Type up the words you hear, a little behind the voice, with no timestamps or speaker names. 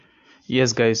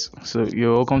Yes, guys. So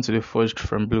you're welcome to the Forged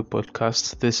from Blue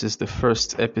podcast. This is the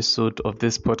first episode of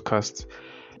this podcast.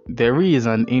 There is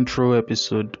an intro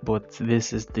episode, but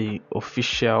this is the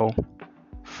official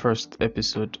first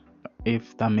episode,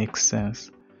 if that makes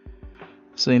sense.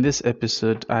 So in this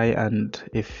episode, I and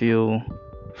a few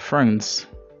friends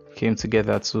came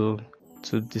together to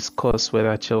discuss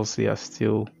whether Chelsea are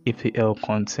still EPL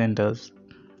contenders.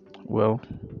 Well,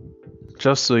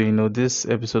 just so you know, this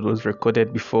episode was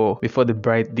recorded before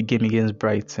the game against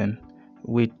Brighton,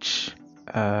 which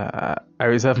I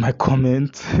reserve my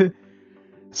comment.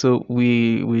 So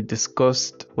we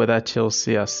discussed whether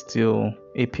Chelsea are still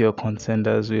EPL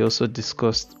contenders. We also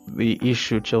discussed the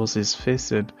issue Chelsea is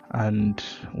facing, and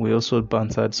we also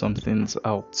bantered some things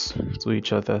out to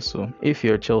each other. So if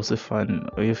you're a Chelsea fan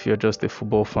or if you're just a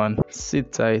football fan,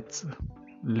 sit tight,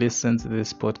 listen to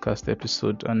this podcast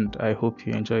episode, and I hope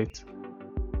you enjoy it.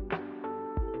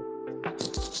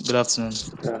 Good afternoon.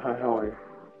 Yeah, hi, how are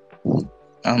you?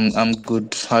 I'm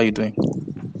good. How are you doing?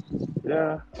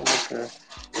 Yeah, I'm okay.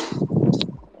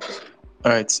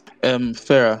 All right.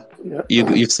 Farah, Yeah.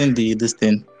 you've seen this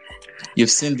thing.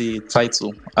 You've seen the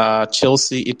title.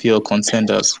 Chelsea EPL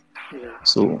contenders. Yeah.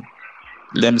 So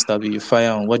let me start with you.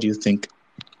 Fire on. What do you think?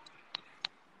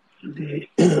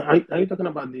 Are you talking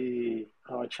about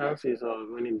our chances of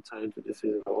winning the title this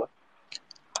season or what?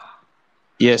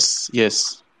 Yes.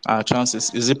 Our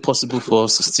chances. Is it possible for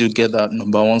us to still get that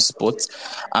number one spot?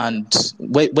 And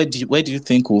where do you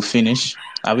think we'll finish?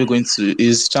 Are we going to?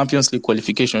 Is Champions League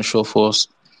qualification sure for us?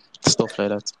 Stuff like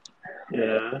that.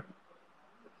 Yeah.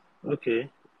 Okay.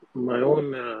 My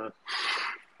own, the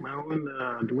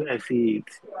way I see it,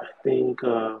 I think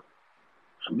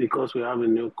because we have a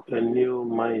new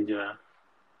manager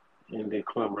in the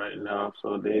club right now,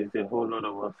 so there's a whole lot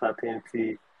of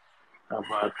uncertainty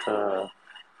about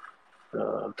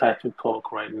title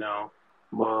talk right now.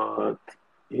 But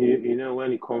you know,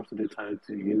 when it comes to the title,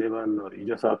 you never know. You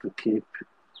just have to you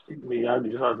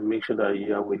just have to make sure that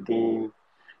you're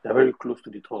very close to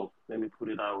the top. Let me put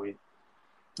it that way.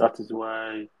 That is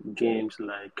why games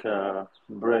like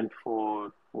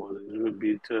Brentford was a little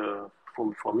bit,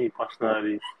 for me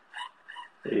personally,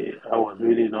 I was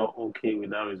really not okay with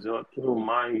that result. Even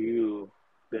mind you,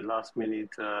 the last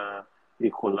minute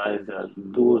equalizer,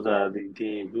 those are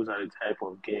the type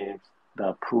of games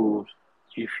that proves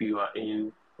if you are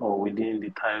in or within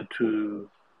the title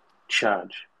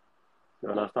charge. You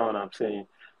understand what I'm saying?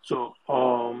 So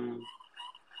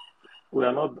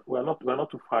we're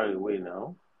not too far away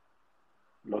now,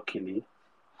 luckily,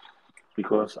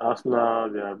 because Arsenal,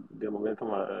 their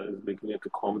momentum is beginning to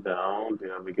come down. They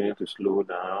are beginning to slow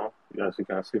down, as you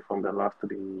can see from the last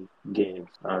three games.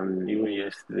 And even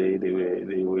yesterday, they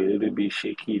were a little bit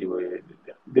shaky.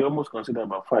 They almost considered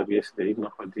about five yesterday, if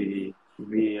not for the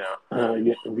VAR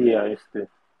yesterday.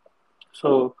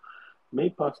 So, me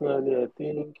personally, I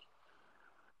think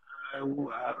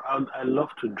I love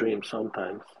to dream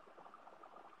sometimes.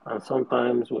 And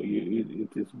sometimes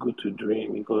it is good to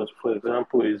dream because, for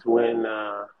example, is when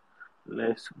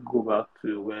let's go back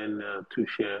to when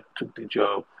Tuchel took the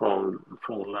job from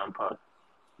Lampard.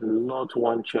 Not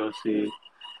one Chelsea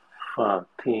fan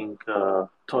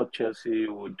thought Chelsea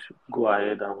would go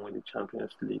ahead and win the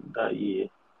Champions League that year.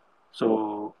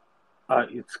 So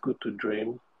it's good to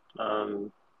dream,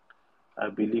 and I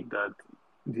believe that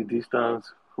the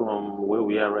distance from where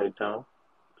we are right now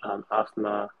and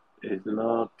Arsenal is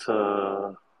not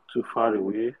too far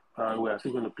away. And we are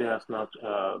still going to play Arsenal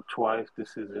twice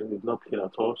this season. We've not played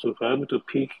at all. So if we're able to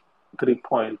pick 3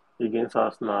 points against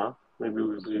Arsenal, maybe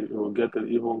we'll get it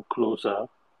even closer.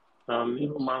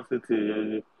 Even Man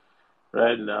City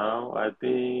right now, I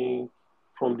think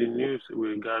from the news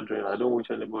we're gathering, I don't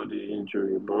wish anybody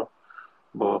injury, bro.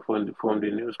 But from the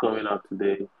news coming out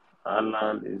today,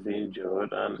 Alan is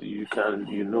injured, and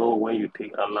when you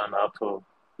take Alan out of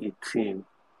a team,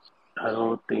 I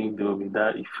don't think they will be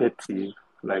that effective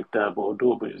like that. But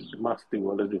although Man City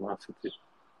will always be Man City.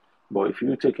 But if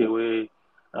you take away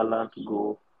Alan to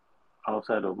go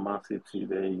outside of Man City,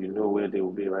 then you know where they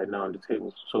will be right now on the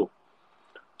table. So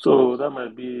that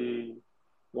might be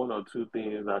one or two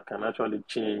things that can actually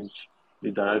change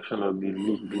the direction of the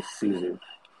league this season.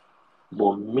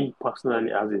 But me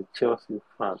personally, as a Chelsea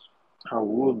fan, I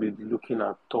will be looking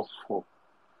at top four.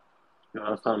 You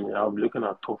understand me? I'll be looking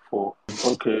at top four.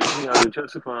 Okay, me as a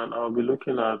Chelsea fan, I'll be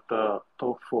looking at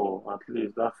top four at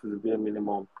least. That's the bare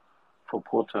minimum for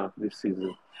Potter this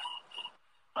season.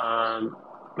 And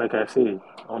like I say,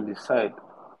 on the side,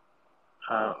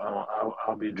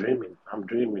 I'll be dreaming. I'm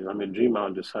dreaming. I'm a dreamer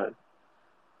on the side.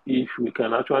 If we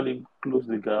can actually close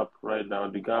the gap right now,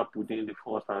 the gap within the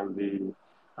first and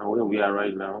and where we are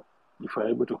right now, if we're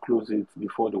able to close it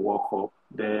before the World Cup,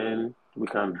 then we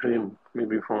can dream.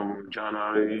 Maybe from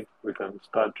January, we can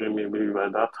start dreaming. Maybe by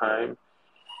that time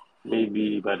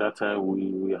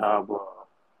we have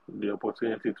the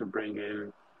opportunity to bring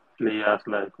in players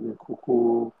like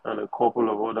Nkuku and a couple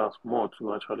of others more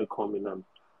to actually come in and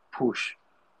push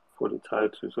for the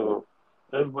title. So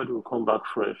everybody will come back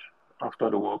fresh after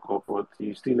the World Cup, but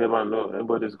you still never know.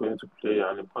 Everybody's going to play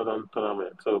an important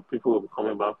tournament, so people will be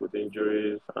coming back with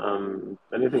injuries, and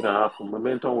anything can happen.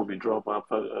 Momentum will be dropped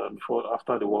after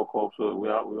the World Cup, so we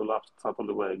will have to start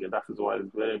all over again. That is why it's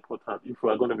very important. If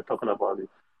we are going to be talking about the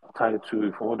title,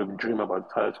 if we want to dream about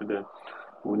the title, then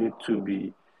we need to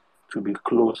be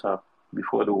closer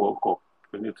before the World Cup.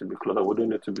 We need to be closer. We don't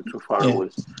need to be too far Yeah, away.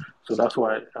 So that's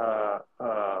why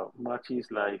matches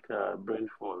like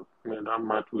Brentford, I mean, that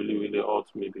match really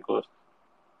hurt me because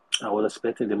I was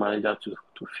expecting the manager to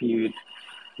field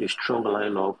a strong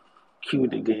lineup, kill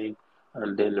the game,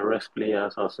 and then rest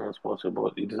players as soon as possible.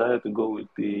 But he decided to go with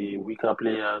the weaker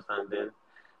players and then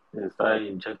started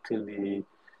injecting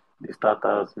the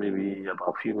starters maybe about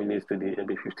a few minutes to the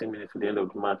maybe 15 minutes to the end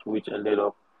of the match, which ended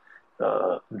up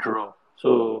draw.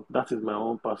 So that is my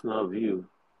own personal view.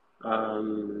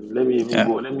 And yeah,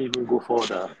 let me even go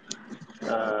further.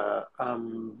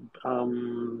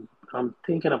 I'm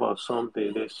thinking about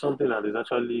something. There's something that is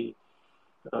actually,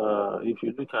 if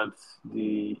you look at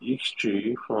the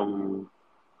history from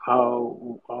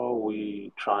how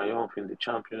we triumph in the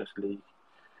Champions League,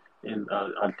 and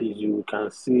at least you can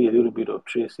see a little bit of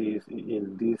traces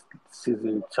in this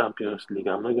season Champions League.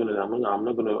 I'm not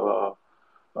gonna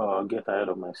get ahead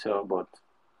of myself, but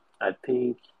I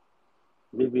think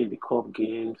maybe the cup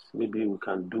games, maybe we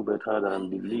can do better than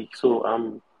the league. So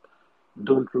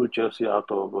don't rule Chelsea out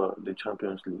of the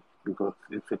Champions League because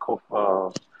it's a cup.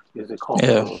 It's a cup,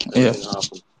 yeah, so yeah, anything can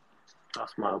happen.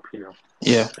 That's my opinion.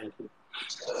 yeah. Thank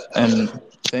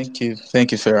you.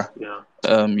 Thank you, Farah. Yeah.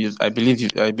 I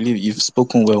believe you've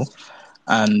spoken well.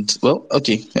 And well,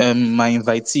 okay. My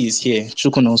invitee is here.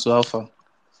 Chukun also Alpha.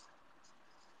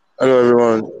 Hello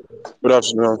everyone. Good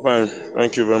afternoon. I'm fine.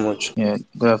 Thank you very much. Yeah,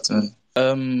 good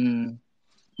afternoon.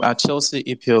 Are Chelsea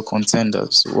EPL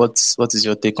contenders? What is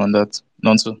your take on that,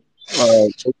 Nonso?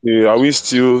 Okay, are we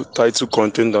still title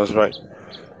contenders, right?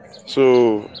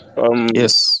 So,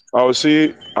 Yes. I'll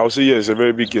say yes, a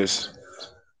very big yes.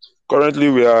 Currently,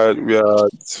 we are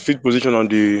fifth position on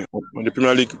the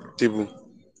Premier League table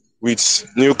with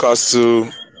Newcastle,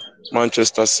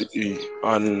 Manchester City,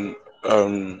 and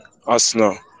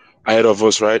Arsenal ahead of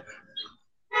us, right?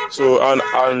 So,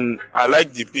 and I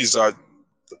like the pace that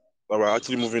we're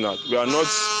actually moving at. We are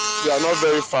not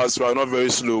very fast. We are not very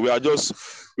slow. We are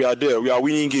there. We are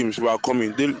winning games. We are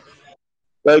coming.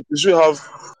 We still have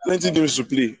plenty games to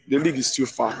play. The league is still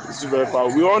far. It's still very far.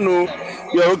 We all know.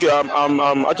 Yeah, okay.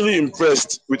 I'm actually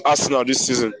impressed with Arsenal this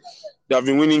season. They have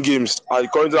been winning games.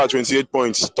 Currently at 28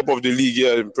 points, top of the league.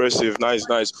 Yeah, impressive. Nice,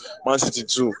 nice. Man City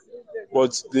too.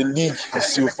 But the league is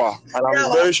still far, and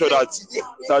I'm very sure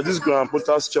that this Graham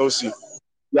Potter's Chelsea,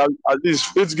 he has at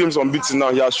least 8 games unbeaten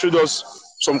now. He has showed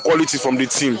us some quality from the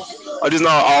team. At least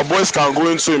now our boys can go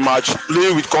into a match,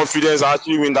 play with confidence, and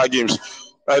actually win that games.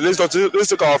 Let's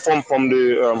take our form from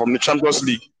the Champions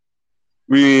League.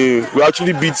 We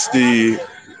actually beat the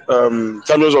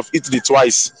champions of Italy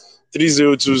twice,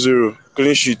 3-0, 2-0,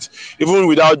 clean sheet. Even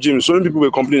without James, so many people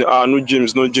were complaining, no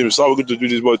James, no James. How are we going to do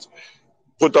this? But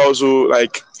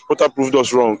Potter proved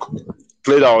us wrong,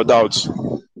 cleared our doubts.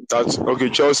 That okay,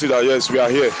 Chelsea. That yes, we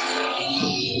are here,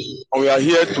 and we are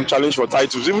here to challenge for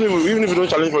titles. Even if we don't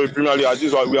challenge for the Premier League, at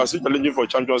least we are still challenging for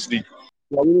Champions League.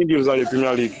 We are winning games in the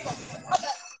Premier League.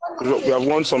 We have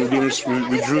won some games,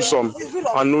 we drew some,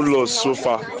 and no loss so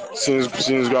far since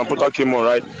Graham Potter came on,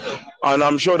 right? And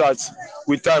I'm sure that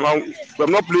with time, we have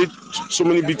not played so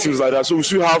many big teams like that, so we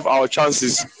still have our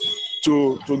chances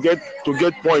to get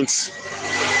points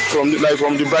from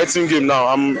the Brighton game. Now,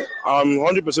 I'm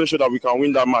 100% sure that we can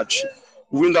win that match.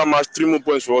 We win that match, 3 more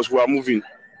points for us. We are moving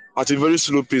at a very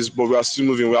slow pace, but we are still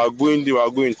moving. We are going, we are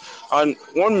going. And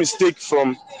one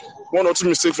or two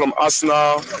mistakes from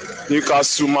Arsenal,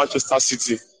 Newcastle, Manchester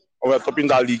City, and we are topping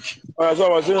that league. So I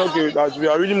was saying, okay, that we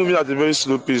are really moving at a very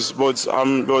slow pace, but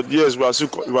yes, we are still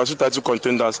title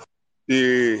contenders.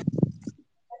 The,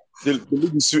 the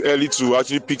league is too early to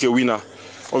actually pick a winner.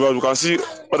 Although we can see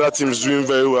other teams doing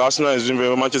very well. Arsenal is doing very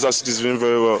well. Manchester City is doing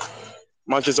very well.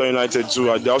 Manchester United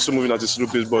too. They're also moving at a slow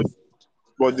pace, but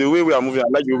the way we are moving, I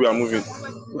like the way we are moving.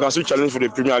 We can still challenge for the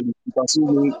Premier League. We can still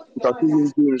win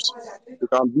games. We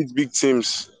can beat big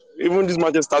teams. Even this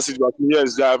Manchester City,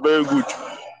 yes, they are very good.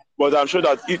 But I'm sure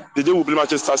that if the day we play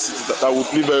Manchester City, that will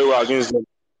play very well against them.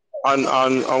 and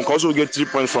can also get 3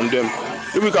 points from them.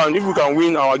 If we can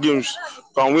win our games,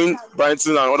 can win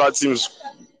Brighton and other teams,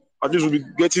 at least we'll be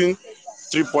getting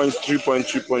 3 points, 3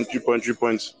 points, 3 points, 3 points, 3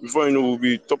 points. Before you know, we'll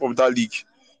be top of that league.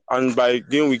 And by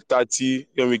game week 30,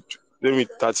 game week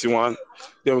 31,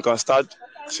 then we can start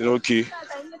saying, okay,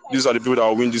 these are the people that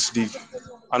will win this league.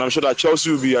 And I'm sure that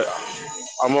Chelsea will be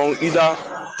among either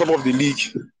top of the league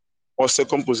or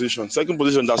second position. Second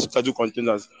position, that's title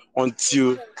contenders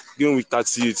until game week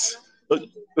 38.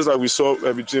 Just like we saw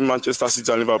between Manchester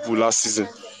City and Liverpool last season.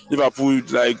 Liverpool,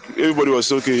 like everybody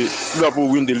was okay. Liverpool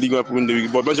win the league, Liverpool win the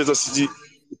league. But Manchester City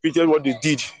repeated what they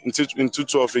did in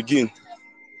 2012 again,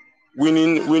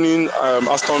 winning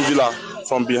Aston Villa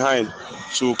from behind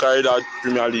to carry that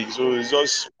Premier League. So it's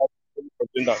just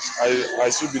contenders. I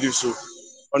still believe so,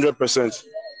 100%.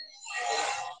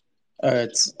 All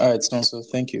right, Sponsor.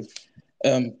 Thank you.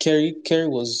 Kerry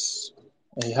was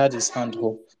he had his hand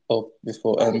up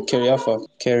before. Kerry Alpha.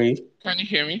 Kerry. Can you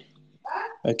hear me?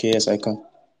 Okay, yes, I can.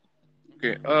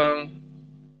 Okay.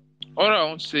 All I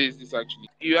want to say is this actually.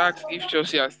 You asked if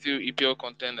Chelsea are still EPL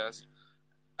contenders.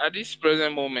 At this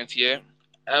present moment, yeah,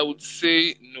 I would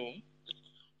say no.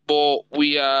 But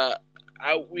we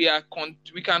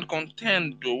can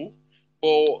contend though.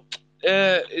 But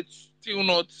it's still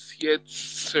not yet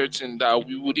certain that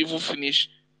we would even finish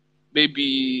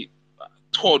maybe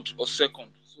third or second.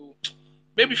 So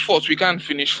maybe fourth. We can't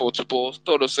finish fourth, but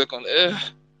third or second.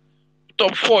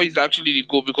 Top four is actually the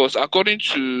goal because according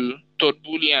to Todd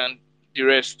Boehly and the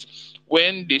rest,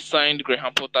 when they signed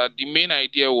Graham Potter, the main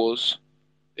idea was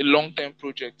a long-term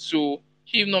project. So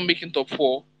him not making top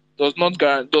four does not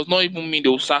even mean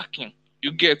they'll sack him.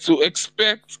 You get, so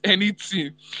expect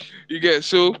anything. You get,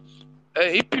 so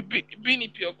being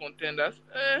EPL contenders,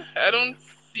 I don't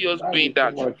see us That would being be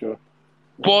that. too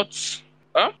much.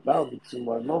 But That would be too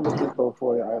much. Not making top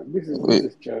four. This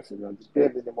is Chelsea now. The bare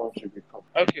minimum should be top.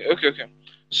 Okay.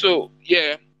 So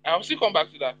yeah, I'll still come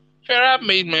back to that. Ferrer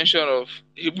made mention of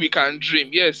if we can dream.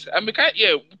 Yes,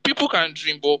 people can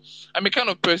dream, but I'm a kind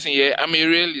of person. Yeah, I'm a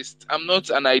realist. I'm not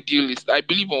an idealist. I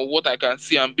believe on what I can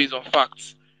see and based on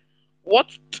facts.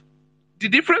 What the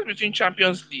difference between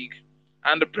Champions League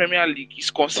and the Premier League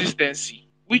is consistency,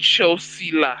 which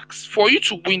Chelsea lacks. For you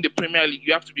to win the Premier League,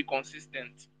 you have to be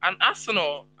consistent. And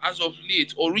Arsenal, as of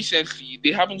late or recently,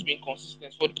 they haven't been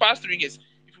consistent. For the past 3 years,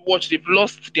 if you watch, they've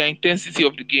lost their intensity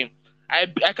of the game. I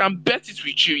can bet it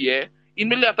with you, yeah.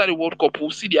 Immediately after the World Cup,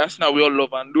 we'll see the Arsenal we all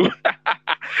love and know.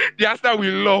 The Arsenal we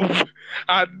love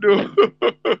and know.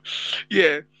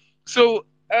 Yeah. So,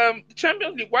 the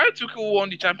Champions League, why Tuchel won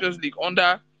the Champions League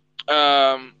under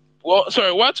why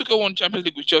Tuchel won Champions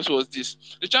League with Chelsea was this.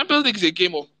 The Champions League is a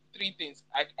game of three things.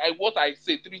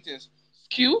 Three things.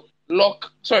 Skill,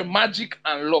 magic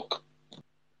and luck.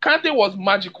 Kante was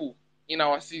magical in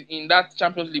that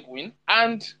Champions League win,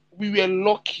 and we were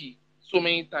lucky so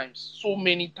many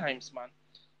times, man.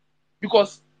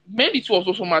 Because Mendy was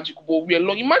also magical, but we were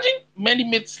lucky. Imagine Mendy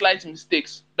made slight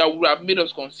mistakes that would have made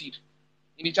us concede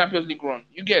in the Champions League run.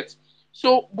 You get?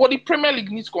 So, but the Premier League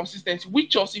needs consistency, which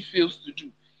Chelsea fails to do.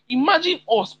 Imagine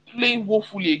us playing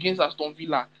woefully against Aston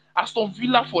Villa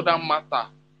for that matter,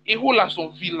 a whole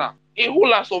Aston Villa,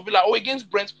 or against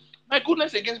Brent. My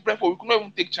goodness, against Brentford, we could not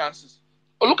even take chances.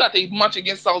 Or look at a match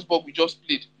against Salzburg we just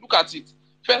played. Look at it.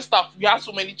 First half, we had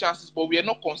so many chances, but we are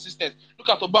not consistent. Look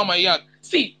at Aubameyang.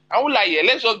 See, I won't lie here.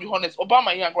 Let's just be honest.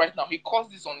 Aubameyang right now, he caused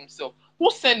this on himself.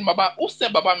 Who sent Baba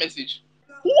message?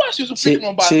 Who asked you to pick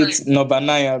number 9? Number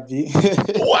 9, Abi.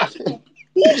 Who asked you to?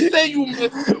 Who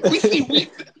sent you?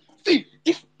 See.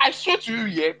 If I swear to you,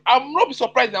 yeah, I'm not be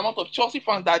surprised the amount of Chelsea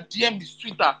fans that DM his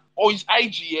Twitter or his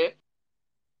IG,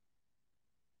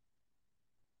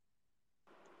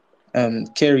 yeah.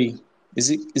 Kerry,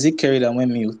 is it Kerry that went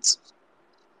mute?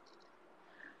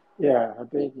 Yeah, I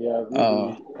think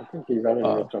I think he's having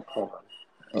a network problem.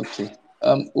 Okay.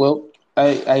 Well,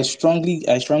 I strongly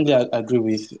agree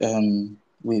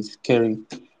with Kerry.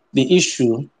 The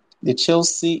issue, the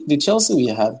Chelsea we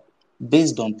have,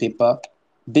 based on paper,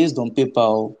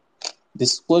 the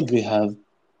squad we have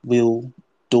will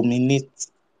dominate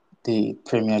the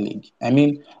Premier League. I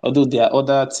mean, although there are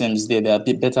other teams there are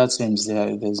better teams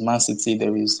there. There's Man City,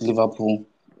 there is Liverpool,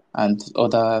 and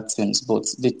other teams. But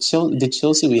the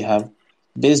Chelsea we have,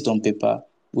 based on paper,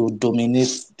 will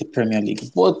dominate the Premier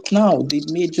League. But now the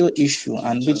major issue,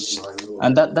 and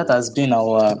that has been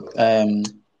our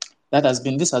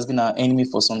this has been our enemy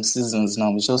for some seasons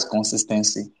now. It's just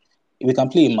consistency. If we can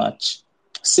play a match,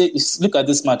 look at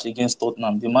this match against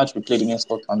Tottenham, the match we played against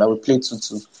Tottenham that we played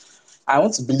 2-2. I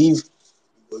want to believe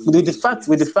with the fact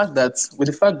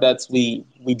that we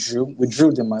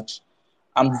drew the match.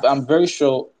 I'm very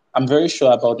sure I'm very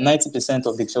sure about 90%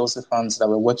 of the Chelsea fans that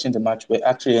were watching the match were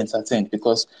actually entertained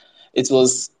because it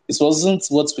wasn't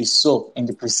what we saw in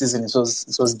the preseason. It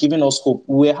was giving us hope.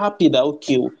 We were happy that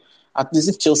okay, at least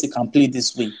if Chelsea can play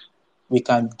this way, we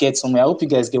can get somewhere. I hope you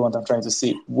guys get what I'm trying to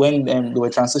say. When they were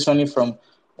transitioning from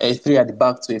a 3 at the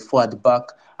back to a 4 at the back,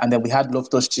 and then we had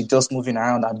Loftus-Cheek just moving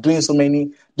around and doing so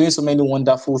many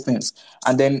wonderful things.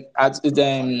 And then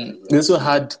we also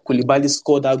had Koulibaly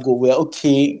score that goal.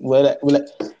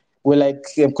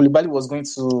 Koulibaly was going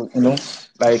to,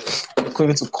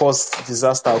 going to cause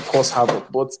disaster or cause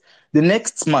havoc. But the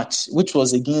next match, which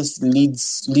was against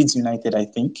Leeds United, I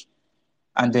think,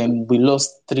 and then we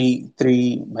lost three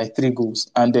goals.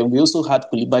 And then we also had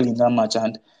Koulibaly in that match,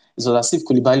 and it was as if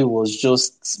Koulibaly was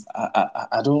just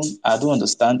I don't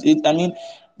understand it. I mean,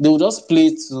 they will just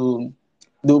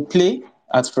they'll play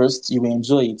at first, you will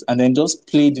enjoy it, and then just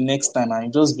play the next time, and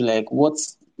you just be like, what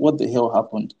the hell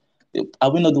happened?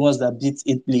 Are we not the ones that beat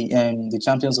Italy and the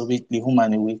champions of Italy home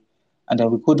and away? And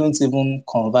then we couldn't even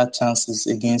convert chances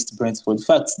against Brentford. In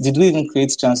fact, did we even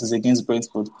create chances against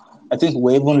Brentford? I think we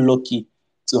were even lucky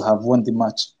to have won the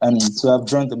match. To have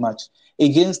drawn the match.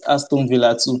 Against Aston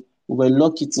Villa too, we were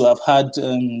lucky to have had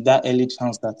that early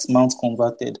chance that Mount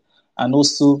converted. And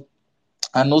also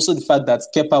the fact that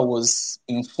Kepa was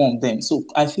informed then. So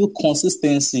I feel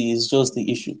consistency is just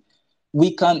the issue.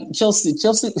 We can Chelsea.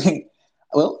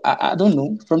 Well, I don't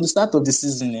know. From the start of the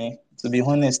season, to be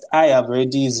honest, I have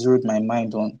already zeroed my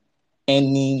mind on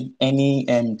any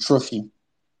trophy.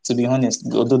 To be honest,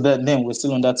 although then we're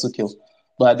still under Tuchel,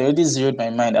 but I already zeroed my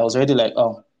mind. I was already like,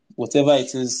 oh, whatever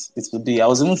it is, it will be. I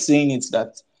was even saying it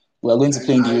that we are going to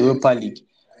play in the Europa League.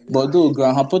 But though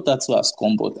Graham Potter too has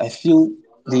come, but I feel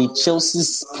the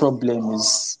Chelsea's problem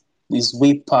is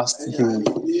way past the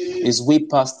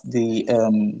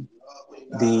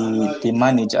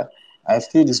manager. I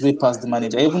feel it's way past the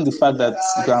manager. Even the fact that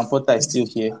Graham Potter is still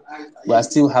here, we are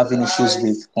still having issues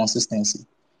with consistency.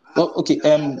 Well, okay.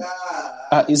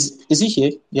 Is he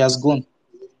here? He has gone.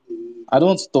 I don't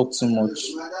want to talk too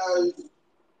much.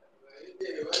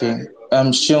 Okay.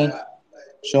 Sean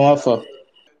Alpha.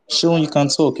 Sean, you can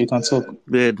talk. You can talk.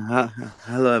 Good.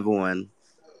 Hello, everyone.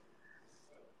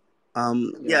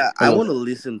 Yeah, I Hello. want to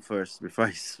listen first before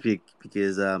I speak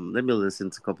because let me listen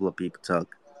to a couple of people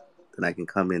talk, then I can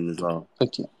come in as well.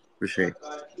 Okay. For sure.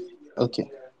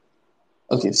 Okay.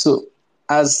 Okay. So,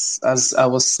 as I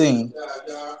was saying,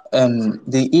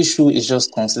 the issue is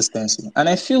just consistency, and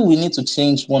I feel we need to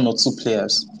change one or two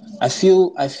players. I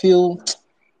feel I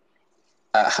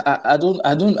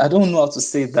don't know how to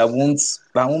say it that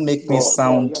won't make me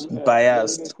sound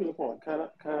biased.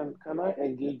 Can I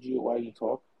engage you while you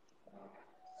talk?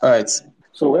 All right.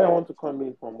 So where I want to come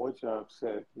in from what you have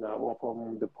said now, or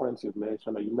from the points you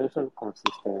mentioned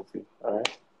consistency, all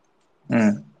right?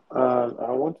 Mm.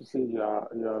 I want to say you are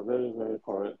very, very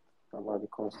correct about the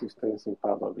consistency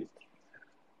part of it.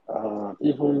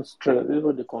 Even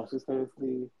the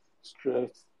consistency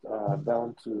stretched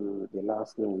down to the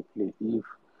last game we played. If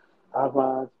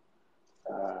Harvard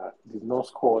did not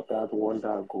score that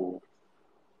wonder goal,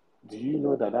 do you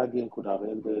know that game could have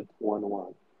ended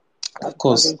 1-1? Of That game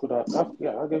course. could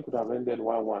have ended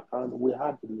 1-1, and we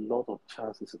had a lot of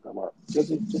chances in the match.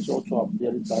 Just also a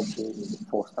very bad game in the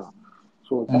first half.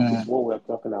 So that is Mm. what we're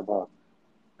talking about.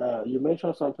 You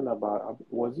mentioned something about,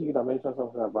 was it you that mentioned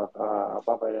something about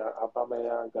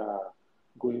Aubameyang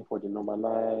going for the number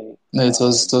 9 No, it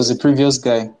was the jersey? previous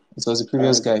guy. It was the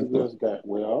previous The guy. previous guy.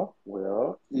 Well,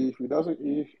 if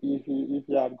he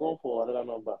had gone for another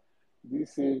number,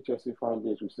 this same Chelsea fan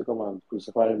base will still come and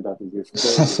crucify him that is a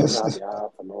scared, he doesn't have the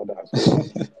heart and all that. So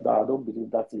that I don't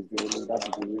believe that is the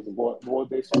reason. But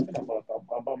there's something about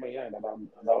Aubameyang that I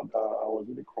was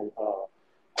really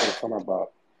concerned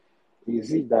about.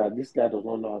 Is it that this guy does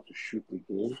not know how to shoot the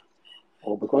game,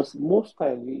 or because most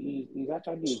times he's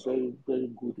actually a very, very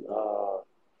good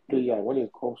player when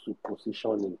it comes to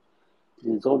positioning.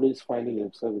 He's always finding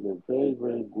himself in a very,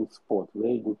 very good spot,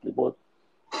 very good play. But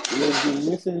we've been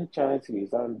missing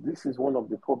chances, and this is one of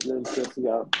the problems Chelsea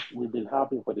we've been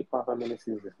having for the past how many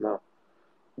seasons now.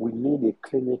 We need a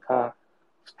clinical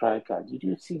striker. Did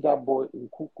you see that boy in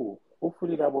Kuku?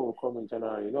 Hopefully that boy will come in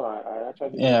January. I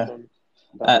actually Yeah. mentioned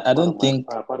that I, is I don't think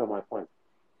part of my point.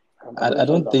 I I mentioned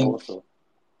don't that think also.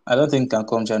 I don't think can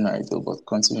come January though, but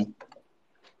continue.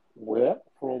 Where,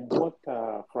 from what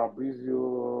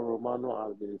Fabrizio Romano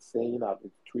has been saying, I've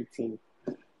been tweeting,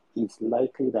 it's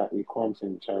likely that it comes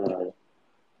in January.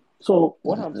 So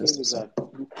what I'm saying is that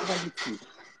the quality,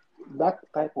 that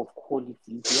type of quality,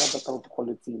 if we have that type of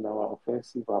quality in our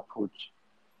offensive approach,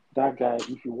 that guy,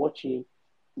 if you watch him,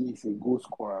 he's a goal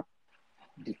scorer.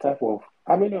 The type of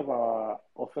How many of our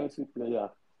offensive players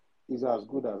is as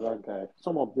good as that guy?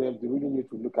 Some of them they really need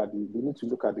to look at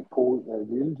the pole.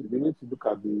 They need to look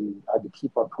at the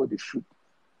keeper before they shoot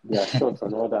their shots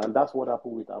and all that. And that's what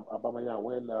happened with Aubameyang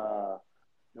when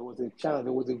there was a chance.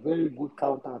 There was a very good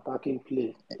counter-attacking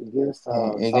play against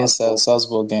Against Salzburg.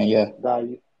 Salzburg game. Yeah,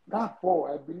 That ball,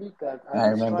 I believe that as I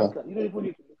a remember. striker, you don't even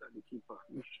need to look at the keeper.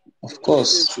 Of Your instinct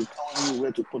course, should tell you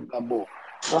where to put that ball.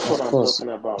 That's what of I'm course.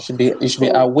 talking about. You should be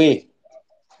So away.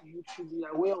 you should be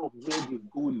aware of where the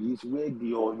goal is, where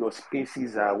your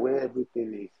spaces are, where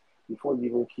everything is before you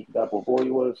even kick that ball. But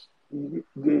it was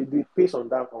the pace on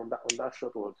that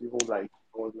shot was even like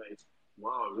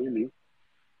wow, really.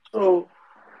 So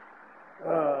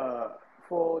uh,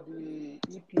 for the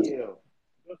EPL,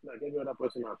 just like every other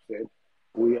person has said,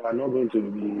 we are not going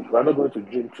to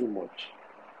dream too much.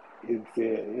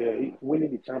 It's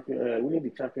winning the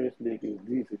Champions League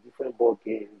is a different ball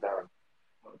game than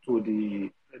to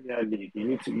the Premier League.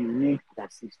 You need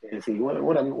consistency.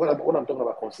 What I'm talking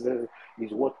about consistency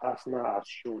is what Arsenal has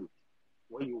shown.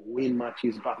 When you win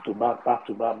matches back to back, back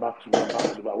to back, back to back,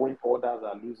 back to back, when others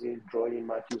are losing, drawing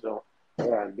matches or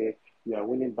here and there, you are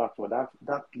winning back to that.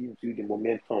 That gives you the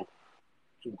momentum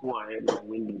to go ahead and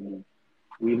win the league.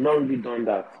 We've not really done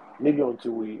that. Maybe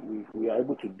until we are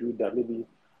able to do that.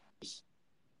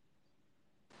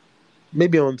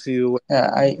 Maybe until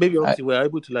Yeah, maybe I until we're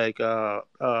able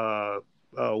to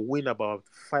win about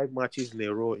 5 matches in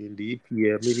a row in the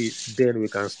EPL. Maybe then we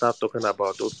can start talking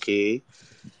about okay,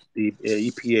 the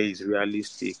EPL is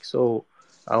realistic. So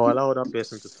I'll allow that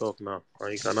person to talk now,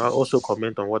 and you can also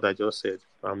comment on what I just said.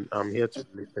 I'm here to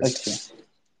listen. okay.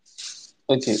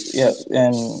 Okay, yeah.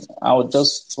 I would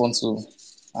just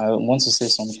I want to say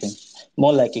something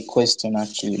more like a question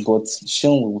actually, but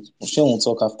Sean will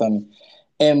talk after me.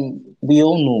 We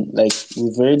all know, like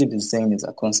we've already been saying, it's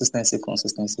a consistency,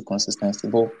 consistency, consistency.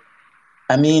 But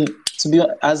I mean, to be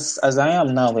as I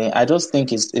am now, I just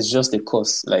think it's just a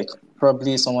curse. Like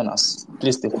probably someone has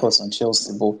placed a curse on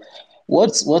Chelsea. But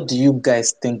what do you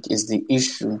guys think is the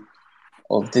issue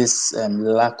of this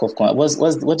lack of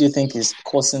what do you think is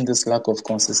causing this lack of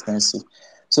consistency?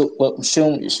 So, well,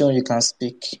 Sean, you can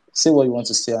speak, say what you want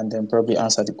to say, and then probably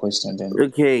answer the question. Then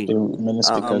Okay. the remaining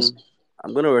speakers.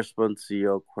 I'm gonna respond to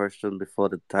your question before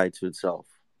the title itself,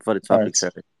 before the All topic. right.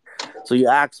 Sorry. So you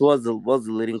asked what's the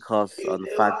leading cause on the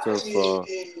factors for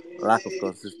lack of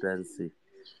consistency.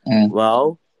 Mm,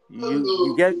 Well,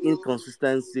 you get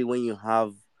inconsistency when you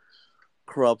have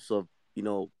crops of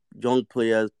young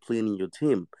players playing in your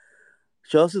team.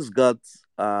 Chelsea's got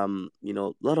a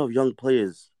lot of young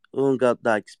players who haven't got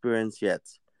that experience yet.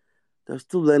 They're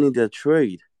still learning their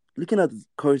trade. Looking at the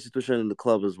current situation in the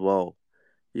club as well,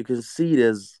 you can see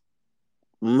there's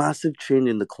massive change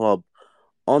in the club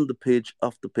on the pitch,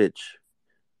 off the pitch.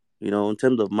 In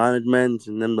terms of management,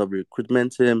 in terms of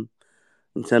recruitment team,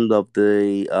 in terms of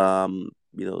the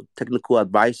technical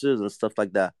advisors and stuff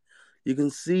like that. You can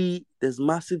see there's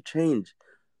massive change.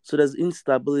 So there's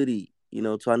instability,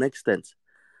 to an extent.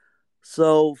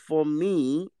 So for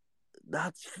me,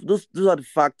 those are the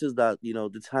factors that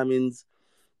determines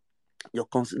your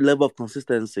level of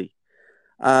consistency.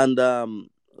 And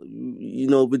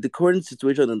with the current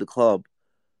situation in the club,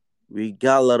 we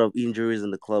got a lot of injuries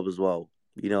in the club as well.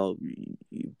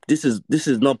 This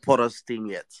is not Potter's team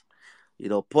yet.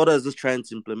 Potter is just trying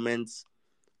to implement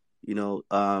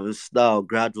style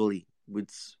gradually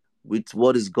with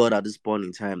what is God at this point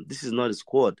in time. This is not his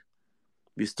squad.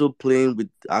 We're still playing with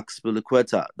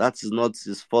Axpilicueta. That is not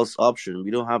his first option.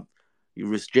 We don't have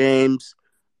Rhys James,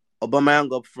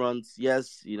 Aubameyang up front.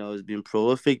 Yes, it's been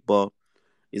prolific, but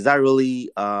is that really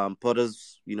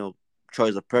Potter's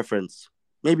choice of preference?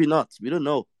 Maybe not. We don't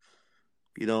know.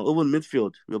 Even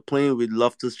midfield, we're playing with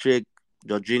Loftus-Cheek,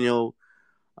 Jorginho,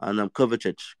 and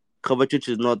Kovacic. Kovacic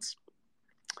is not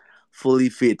fully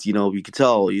fit. We could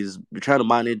tell we're trying to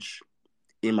manage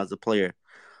him as a player.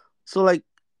 So like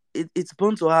it's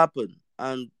bound to happen.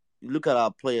 And you look at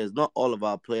our players, not all of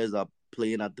our players are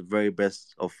playing at the very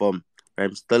best of form.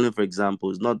 Right? Sterling, for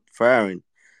example, is not firing.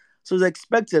 So it's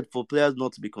expected for players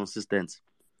not to be consistent.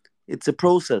 It's a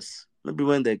process. Probably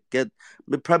when they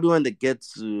get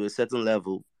to a certain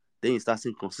level, then you start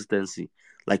seeing consistency,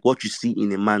 like what you see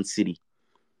in a Man City.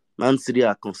 Man City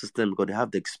are consistent because they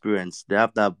have the experience, they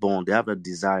have that bond, they have that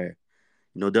desire.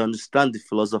 They understand the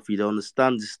philosophy, they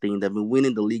understand this thing. They've been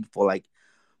winning the league for like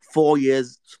 4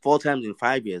 years, 4 times in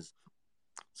 5 years.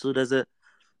 So there's a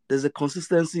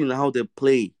consistency in how they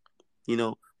play.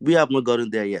 We have not gotten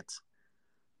there yet.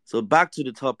 So back to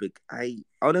the topic. I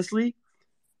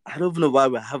don't even know why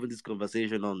we're having this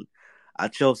conversation on a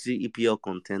Chelsea EPL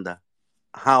contender.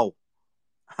 How?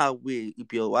 How we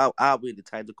EPL? How we the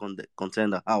title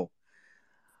contender? How?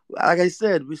 Like I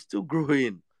said, we're still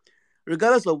growing.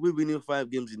 Regardless of we winning 5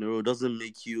 games in a row, doesn't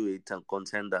make you a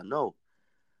contender. No.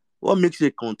 What makes you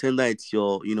a contender? It's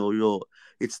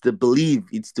it's the belief.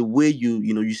 It's the way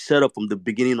you set up from the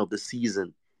beginning of the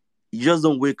season. You just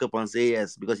don't wake up and say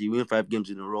yes because you win 5 games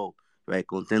in a row, right?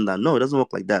 Contender. No, it doesn't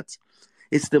work like that.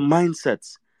 It's the mindset,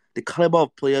 the caliber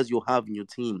of players you have in your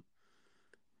team.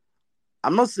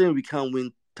 I'm not saying we can't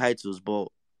win titles, but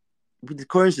with the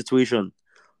current situation,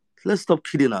 let's stop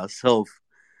kidding ourselves.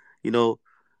 You know,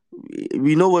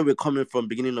 we know where we're coming from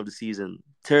beginning of the season.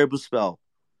 Terrible spell.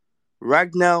 Right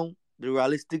now, the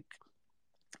realistic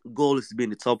goal is to be in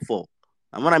the top four.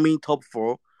 And when I mean top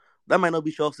four, that might not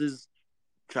be Chelsea's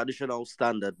traditional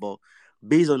standard, but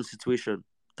based on the situation,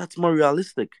 that's more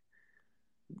realistic.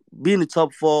 Be in the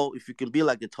top four, if you can be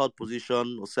like the third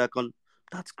position or second,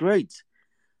 that's great.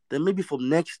 Then maybe from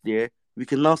next year, we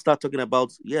can now start talking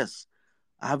about, yes,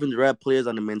 having the right players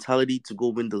and the mentality to go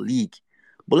win the league.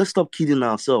 But let's stop kidding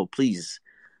ourselves, please.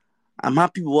 I'm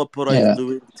happy with what Potter is Yeah.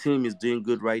 doing. The team is doing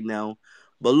good right now.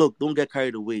 But look, don't get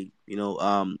carried away.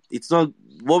 It's not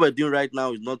what we're doing right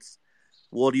now is not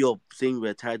worthy of saying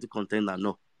we're tied to contender.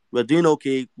 No. We're doing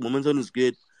okay. Momentum is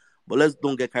good. But let's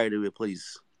don't get carried away,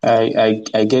 please.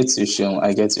 I get you, Sean.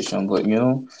 I get you, Sean. But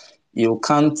you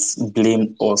can't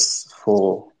blame us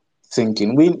for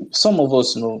thinking. Some of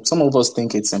us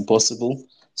think it's impossible.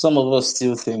 Some of us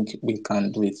still think we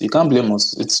can do it. You can't blame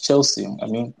us. It's Chelsea. I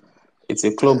mean, it's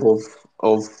a club of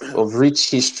of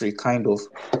rich history, kind of.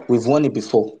 We've won it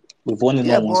before. We've won it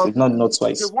Yeah, not once. but We've not you've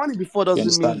twice. won it before You doesn't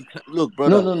mean understand? you can look, No,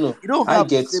 brother. no, no. You don't I have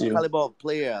the get same you. caliber of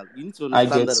player. You need to I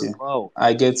understand get that as you. well.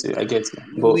 I get you. I get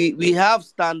you. But We have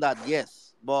standard,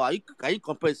 yes. But can you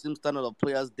compare the same standard of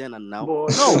players then and now?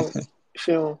 But No. I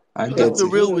So let's get be you.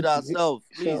 real with ourselves,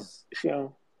 please.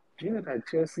 Do you know that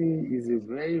Chelsea is a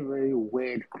very, very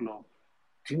weird club?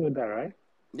 Do you know that, right?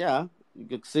 Yeah, you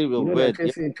could say we're You know that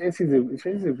weird. Yeah, Chelsea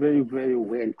is a very, very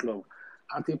weird club.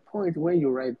 At a point when you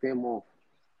write them off,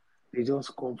 they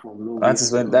just come from nowhere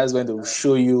because That's when you they will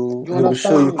show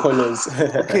understand you me. colors.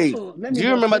 okay. So Do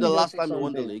you remember let the me just last say time we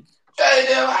won the something. league?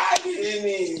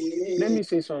 Let me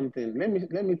say something.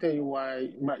 Let me tell you why.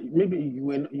 Maybe you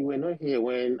were not here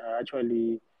when I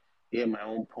actually hear my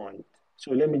own point.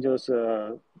 So let me just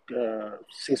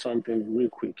say something real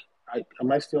quick.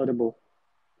 Am I still audible?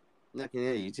 I can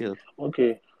hear you too.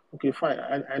 Okay, okay, fine.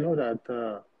 I know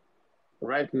that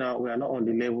right now we are not on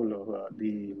the level of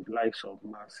the likes of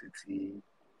Man City,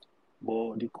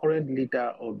 but the current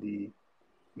leader of the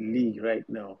league right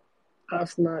now,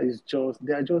 Arsenal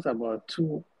they are just about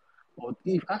two. But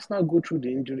if Arsenal go through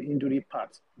the injury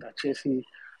part that Chelsea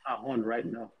are on right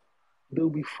now, they'll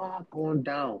be far gone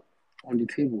down on the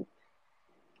table.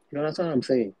 You understand what I'm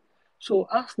saying? So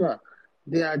Arsenal,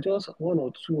 they are just one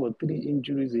or two or three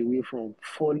injuries away from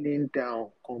falling down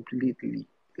completely.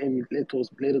 Let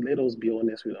us be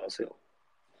honest with ourselves.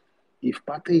 If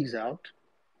Partey is out,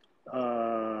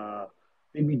 uh,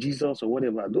 maybe Jesus or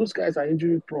whatever, those guys are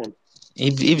injury prone.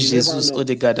 If You never Jesus know.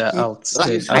 Odegaard are See, out, then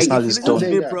if Arsenal you is listen to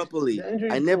done. me Odegaard, properly, they're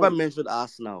injury I never prone. mentioned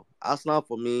Arsenal. Arsenal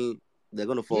for me, they're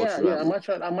gonna fall Yeah, through. yeah.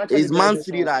 And I'm actually it's Man driving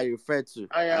City that I somewhere. referred to.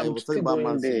 I I am was talking still about Man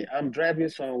going there. City. I'm driving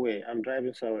somewhere. I'm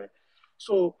driving somewhere.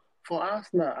 So for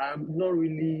Arsenal, I'm not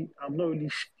really.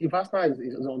 If Arsenal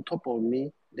is on top of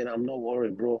me, then I'm not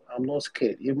worried, bro. I'm not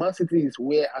scared. If Man City is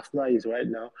where Arsenal is right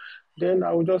now, then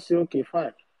I will just say, okay,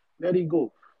 fine, let it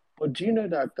go. But do you know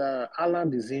that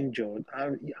Haaland is injured?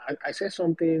 And I said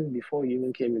something before you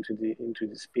even came into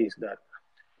the space that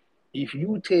if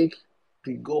you take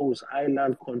the goals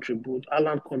Ireland contribute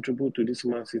to this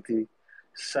Man City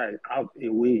side out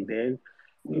away, then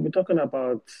we'll be talking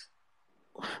about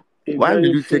a Why will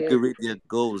very you take fair. away their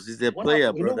goals? He's a What I,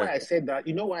 player, you know brother. why I said that?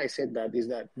 You know why I said that is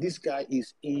that this guy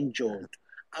is injured,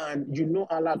 and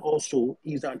Alan also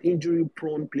is an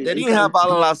injury-prone player. They He didn't have can,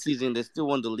 Alan last season. They still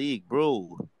won the league,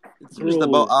 bro. It's just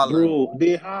about Alan. bro.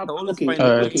 They have Always okay, find a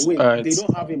way. okay. All Wait, they right.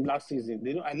 don't have him last season.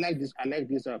 They don't. I like this They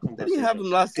didn't have conversation.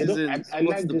 him last They don't. season. I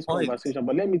What's like the this point? conversation.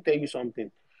 But let me tell you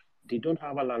something. They don't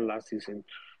have Alan last season.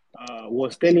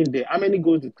 Was Sterling there? How many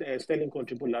goals did Sterling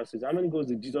contribute last season? How many goals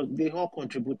did Jesus? They all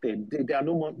contributed. They are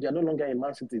no more. They are no longer in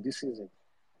Man City this season.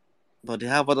 But they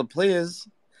have other players.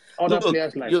 Other Look,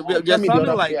 players like you're tell me the sounding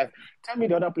other like, players. Tell me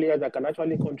the other players that can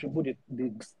actually contribute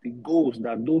the goals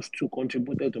that those two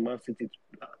contributed to Man City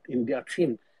in their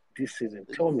team this season.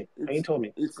 Tell me. Can you it's tell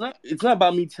me? it's not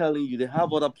about me telling you. They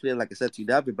have other players, like I said to you.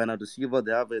 They have a Bernardo Silva,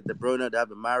 they have a De Bruyne, they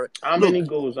have a Mare. How Look, many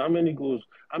goals? How many goals?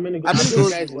 How many goals? how Are many those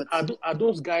goals? guys in? Are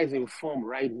those guys in form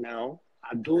right now?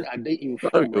 Are they in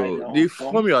Sorry, form right now? the On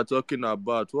form? form you are talking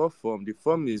about, what form? The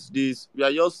form is this. We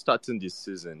are just starting this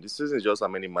season. This season is just how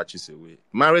many matches away.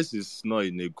 Mahrez is not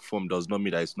in a form, does not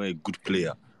mean that he's not a good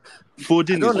player. I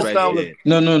Foden don't is right understand. there.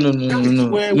 No, no, no, no, That no, is no,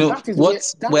 where no. that is What where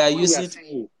that we is are why we are using,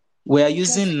 saying we are Chelsea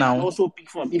using can now. also pick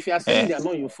form. If you are saying Eh, they are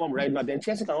not in form right now, then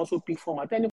Chelsea can also pick form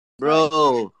at any time.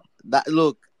 Bro, that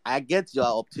look, I get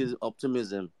your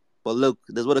optimism, but look,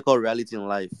 there's what they call reality in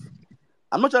life.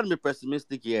 I'm not trying to be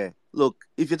pessimistic here. Look,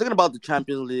 if you're talking about the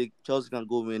Champions League, Chelsea can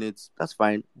go win it. That's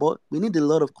fine, but we need a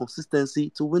lot of consistency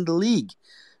to win the league.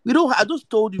 We don't. I just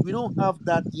told you we don't have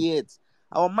that yet.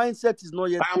 Our mindset is not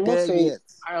yet I am not there saying yet.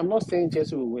 I am not saying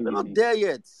Chelsea will win We're the not league, there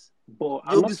yet. but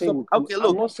I'm You'll not be saying okay. I'm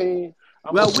Look, not saying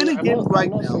I'm we are not saying winning games I'm right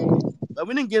not now. saying We're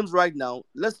winning games right now.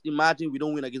 Let's imagine we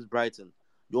don't win against Brighton.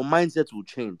 Your mindset will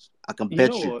change. I can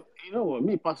bet you. you know what,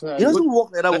 me It personally, But doesn't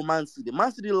work like that let- with Man City.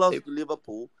 Man City lost if, to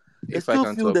Liverpool. They if I still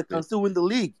can feel talk, they can please. still win the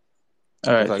league.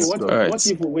 all If I so right, can what talk, all what right,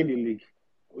 if we win the league?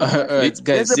 all What do I say? right, There's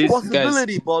guys. a This guys,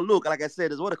 possibility, but look, like I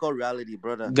said, it's what they call reality,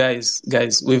 brother. guys.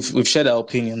 We've shared our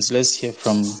opinions. Let's hear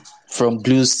from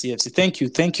Blues CFC.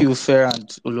 Thank you, Fair and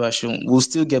Oluwashun. We'll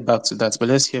still get back to that, but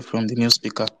let's hear from the new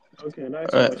speaker. Okay, nice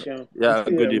All one, right, Ocean. I'm yeah,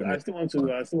 still good here. evening. I still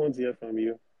want to hear from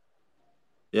you.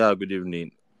 Yeah, good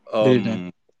evening. good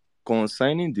evening.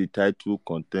 Concerning the title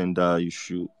contender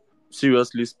issue,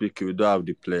 seriously speaking, we don't have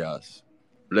the players.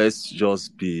 Let's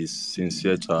just be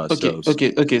sincere to ourselves.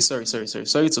 Okay.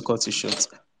 Sorry to cut you short.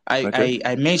 Okay?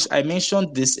 I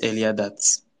mentioned this earlier that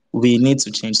we need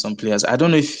to change some players. I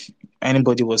don't know if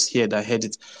anybody was here that heard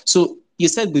it. So you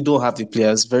said we don't have the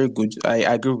players. Very good. I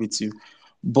agree with you.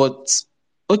 But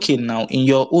okay, now in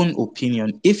your own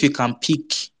opinion, if you can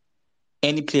pick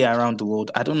any player around the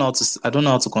world, I don't know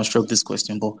how to construct this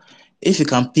question, but if you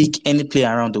can pick any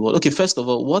player around the world, okay, first of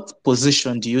all, what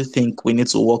position do you think we need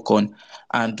to work on,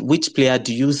 and which player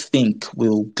do you think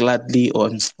will gladly, or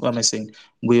what am I saying,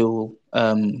 will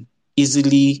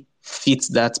easily fit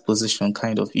that position?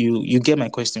 Kind of, you get my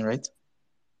question, right?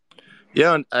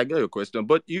 Yeah, and I get your question,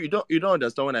 but you don't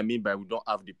understand what I mean by we don't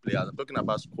have the players. I'm talking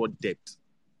about squad depth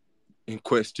in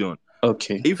question.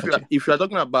 Okay, If you are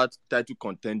talking about title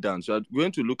contenders, you are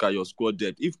going to look at your squad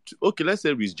depth. If okay, let's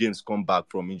say Rhys James come back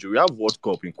from injury, we have World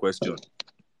Cup in question.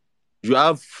 You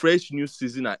have fresh new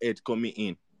season ahead coming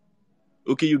in.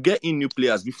 Okay, you get in new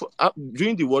players before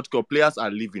during the World Cup. Players are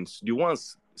leaving. The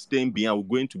ones staying behind are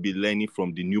going to be learning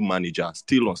from the new manager,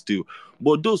 still on still.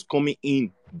 But those coming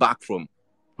in back from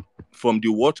the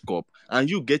World Cup and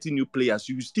you getting new players,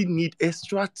 you still need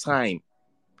extra time.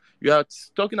 You are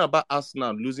talking about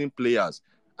Arsenal losing players.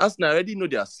 Arsenal already know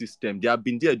their system. They have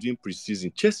been there doing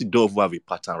preseason. Chelsea don't have a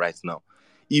pattern right now.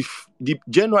 If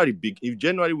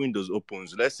January windows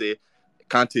opens, let's say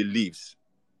Kante leaves,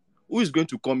 who is going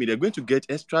to come in? They're going to get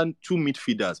extra two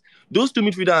midfielders. Those two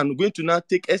midfielders are going to now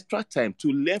take extra time to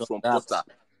learn So from that's Potter.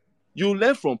 You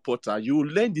learn from Potter. You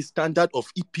learn the standard of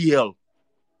EPL.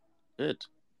 it.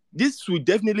 This will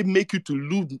definitely make you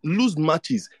to lose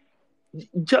matches.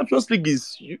 Champions League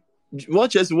is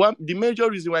what Chelsea. The major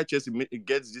reason why Chelsea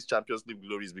gets this Champions League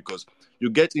glory is because you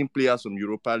get in players from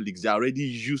Europa leagues. They're already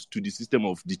used to the system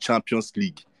of the Champions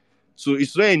League, so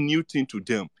it's not a new thing to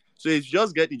them. So it's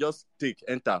just take,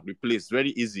 enter, replace, very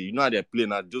easy. You know how they play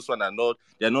now. Those one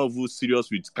they're not very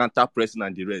serious with counter pressing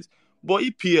and the rest. But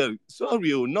EPL, sorry,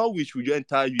 Norwich will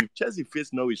enter you. Chelsea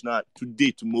face Norwich now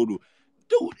today, tomorrow.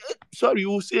 Sorry, you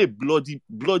will say a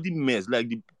bloody mess. Like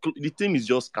the team is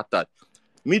just scattered.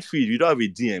 Midfield, you don't have a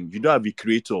DM, you don't have a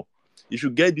creator. If you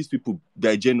get these people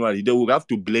by January, they will have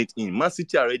to blend in. Man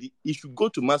City already, if you go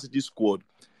to Man City squad,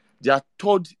 their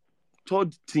third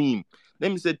team,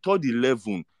 let me say third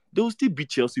 11, they will still beat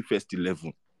Chelsea first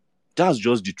 11. That's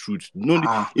just the truth. No,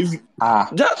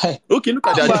 hey, okay, look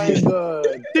at Oh their my DM.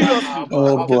 God. Seriously,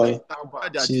 oh okay, let's boy, look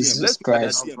at their DM. Jesus Let's look at their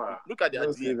Christ. DM. Alpha. Look at their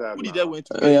Don't say DM. that Who did they now. went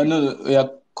to get? Yeah, no, yeah,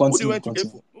 Who do you continue, want to get?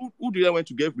 continue. Who do you want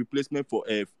to get replacement for?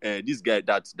 This guy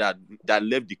that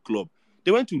left the club.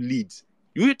 They went to Leeds.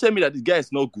 You will tell me that the guy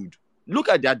is not good. Look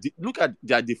at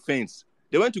their defense.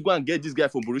 They went to go and get this guy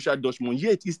from Borussia Dortmund.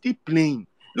 Yet he's still playing.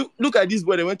 Look at this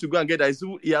boy. They went to go and get that.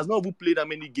 He has not even played that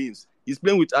many games. He's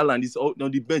playing with Alan. He's on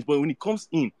the bench. But when he comes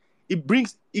in, it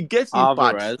gets impact.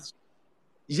 Alvarez.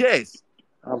 Yes.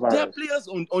 There are Alvarez. players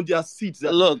on their seats.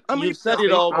 Look, How many you've said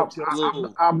players it can you all, call up Chelsea?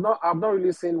 Blue. I've not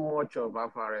really seen much of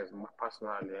Alvarez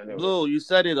personally. Anyway, Blue, you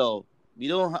said it all. We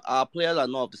don't. Our players are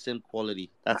not of the same quality.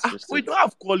 That's just We it. don't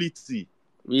have quality.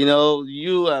 You know,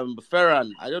 you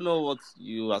Ferran. I don't know what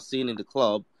you are seeing in the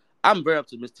club. I'm very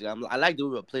optimistic. I like the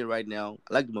way we're playing right now.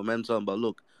 I like the momentum. But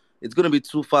look, it's going to be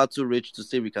too far too rich to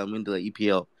say we can win the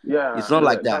EPL. yeah, It's not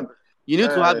like that. You need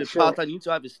to have a sure. pattern. You need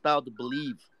to have a style to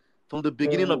believe from the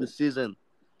beginning of the season.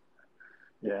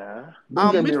 Yeah. Don't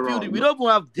Our get me midfield, wrong. we don't even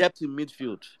have depth in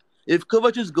midfield. If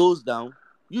Kovacic goes down,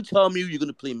 you tell me who you're going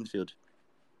to play in midfield.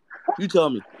 You tell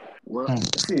me. Well,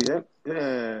 see,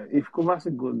 if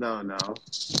Kovacic goes down now,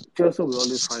 Chelsea will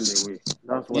always find a way.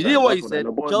 You hear what he That's what I said?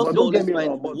 know. But Chelsea don't get always me find.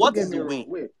 wrong. But don't What get is me the wrong. way?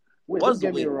 Wait. What's Don't the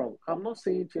get me way? wrong. I'm not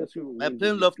saying Chelsea will By win the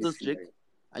playing league this Loftus Cheek, season.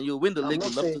 and you win the I'm league not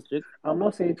with saying. Loftus Cheek. I'm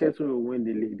not saying Chelsea will win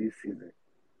the league this season.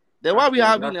 Then why are we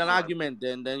having That's an not my argument?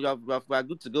 Then we are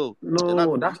good to go. Then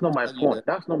No, you that's not can't my argue point. that.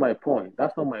 That's not my point.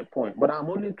 That's not my point. But I'm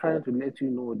only trying to let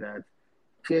you know that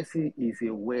Chelsea is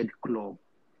a weird club.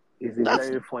 It's a That's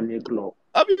very funny club.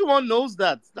 everyone knows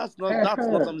that. That's not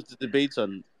Uh-huh. something to debate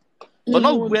on. But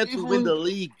not Even where to win even the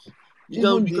league.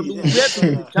 even You can be the where to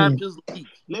win the Champions League.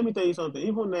 let me tell you something.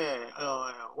 Even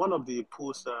one of the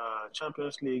post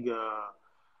Champions League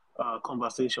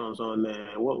conversations on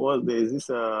what was there is this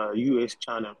US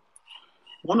channel.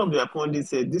 One of the pundits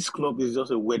said this club is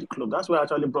just a weird club. That's where I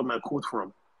actually brought my quote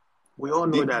from. We all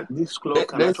know The, that this club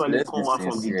can actually let's be come out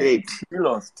from the sincere. dead. Still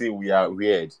on still, we are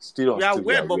weird. Still on We are still,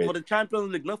 we are weird, but for weird. the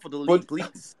Champions League, not for the But league,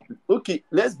 please. okay,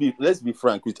 let's be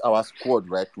frank with our squad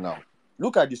right now.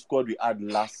 Look at the squad we had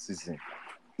last season.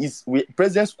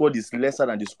 Present squad is lesser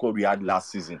than the squad we had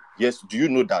last season. Yes, do you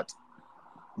know that?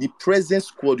 The present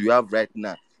squad you have right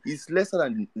now is lesser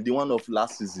than the one of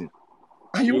last season.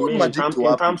 And you You want mean magic to in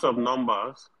happen? terms of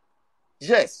numbers?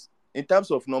 Yes, in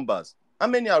terms of numbers. How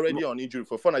many are already on injury?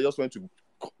 For fun, I just went to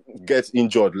get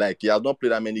injured. Like, he has not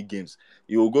played that many games.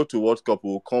 He will go to World Cup, he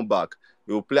will come back.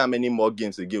 He will play how many more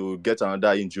games again? He will get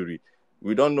another injury.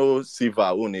 We don't know Silva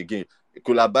own again.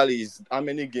 Koulibaly is how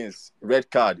many games? Red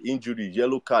card, injury,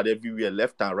 yellow card everywhere,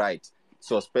 left and right.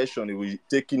 Suspension, he will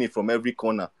taking it from every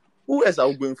corner. Who else are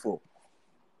we going for?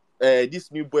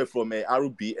 This new boy from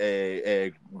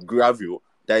RB, Gravio,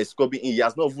 that is coming in. He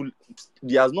has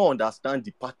not understand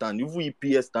the pattern, even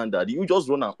EPL standard. You just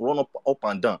run up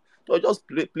and down. So just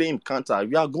play him counter.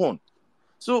 We are gone.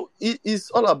 So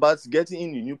it's all about getting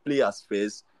in the new players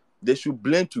first. They should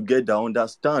blend together,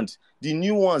 understand the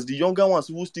new ones, the younger ones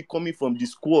who still coming from the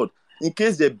squad. In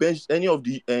case they bench any of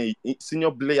the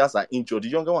senior players are injured, the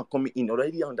younger one coming in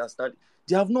already understand.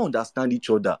 They have not understand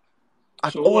each other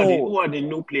at So all. who are the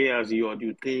new players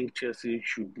you think Chelsea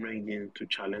should bring in to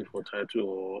challenge for title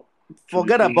or to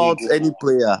Forget quickly about go any for?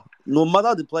 player. No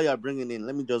matter the player you're bringing in,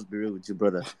 let me just be real with you,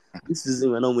 brother. This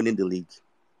season, we're not winning the league.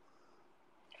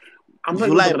 I'm If not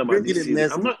you even like, talking about bring it this in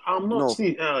season. next. I'm not No.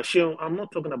 see Sheon, I'm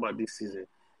not talking about this season.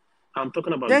 I'm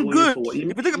talking about Then going good. forward. If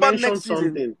you He think about mentioned next season,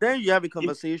 something. then you have a He,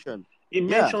 conversation. he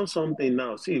Yeah. mentioned something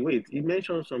now. See, wait. He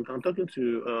mentioned something. I'm talking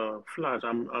to Flash.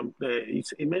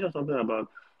 He mentioned something about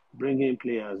bringing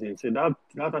players in. So that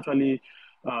actually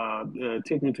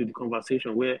take me to the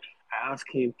conversation where I asked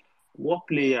him, what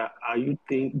player do you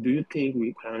think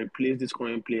we can replace these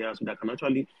current players that can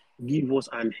actually give us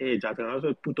an edge, that can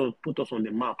also put us on the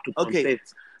map to Okay.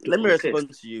 contest Let me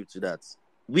respond to you to that.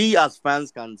 We as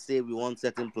fans can say we want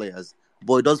certain players,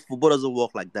 but football doesn't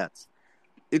work like that.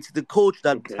 It's the coach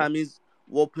that Okay. determines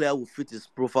what player will fit his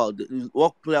profile,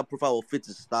 what player profile will fit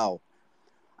his style.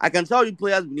 I can tell you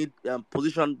players we need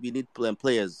position, we need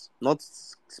players, not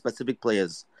specific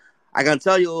players. I can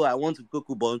tell you, I want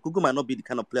Kuku, but Kuku might not be the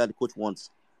kind of player the coach wants.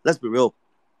 Let's be real.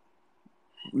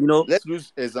 You know. Let's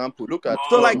use example. Look at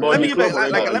So like, But let the me Cucurella. give club a,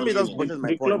 already let me agreed. just buttress my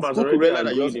The club point. has already Cucurella that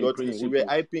agreed just in got in, we were principle.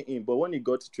 hyping him, but when he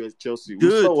got to Chelsea, we saw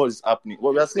Good. what is happening.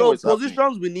 Well, we are seeing So what's happening.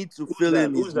 positions we need to fill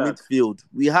in Who's is that? midfield.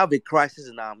 We have a crisis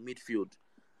in our midfield.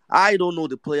 I don't know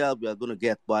the player we are going to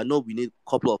get, but I know we need a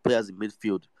couple of players in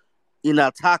midfield. In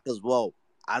attack as well,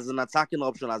 as an attacking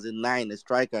option, as a 9, a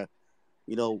striker.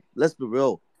 You know, let's be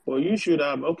real. Well, you should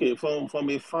have from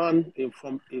a fan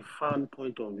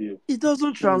point of view. It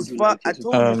doesn't Who would you transfer. like I Chelsea to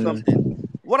told you bring in? something.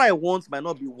 What I want might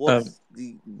not be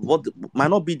might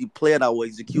not be the player that will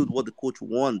execute what the coach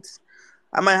wants.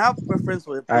 I might have preference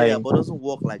for a player, I but it doesn't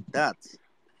work like that.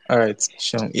 All right,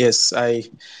 Sean. Yes,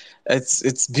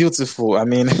 it's beautiful. I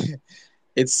mean,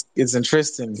 it's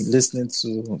interesting listening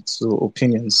to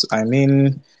opinions. I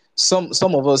mean, some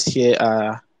of us here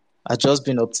are just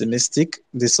being optimistic.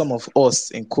 The some of us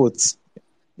in quotes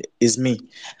is me.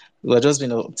 We're just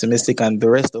being optimistic, and the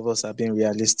rest of us are being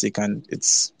realistic. And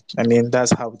I mean,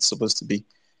 that's how it's supposed to be.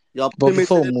 The But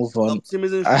before optimism, we move the on,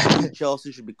 optimism should be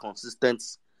Chelsea should be consistent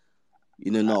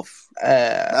in enough.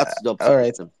 That's the all right,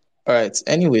 optimism. all right.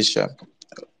 Anyway, Sean,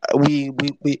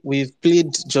 we've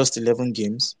played just 11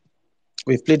 games.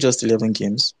 We've played just 11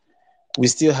 games. We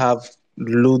still have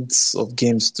loads of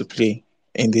games to play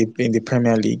in the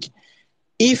Premier League.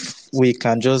 If we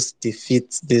can just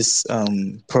defeat this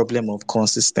problem of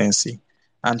consistency,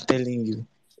 I'm telling you,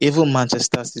 even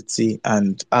Manchester City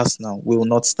and Arsenal will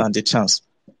not stand a chance.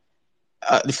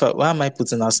 Why am I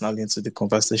putting Arsenal into the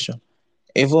conversation?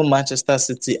 Even Manchester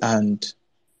City and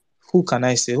who can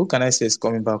I say? Who can I say is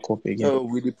coming back up again? No,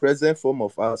 with the present form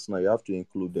of Arsenal, you have to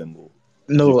include them all.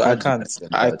 You No, I can't deny can't. them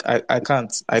I, that. I, I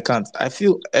can't. I can't. I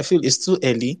feel it's too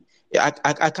early. I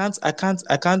can't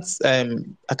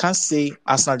say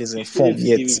Arsenal is You in still need form to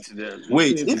give yet. it to them. You still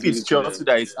Wait, need to if give it's it to Chelsea them.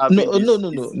 that is No, having no, this no,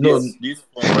 this no, no. this this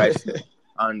form right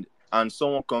now, and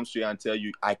someone comes to you and tell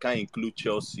you I can't include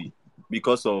Chelsea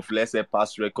because of, let's say,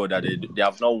 past record that they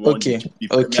have not won Okay, the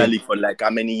Premier okay, League for like how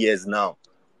many years now?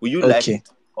 Will you like okay, it,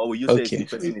 or will you say the okay,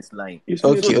 person is lying? You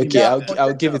still need So to okay, give they okay. it are to I'll them.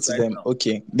 I'll give it contenders to right them. now.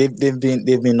 Okay,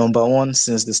 they've been number one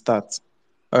since the start.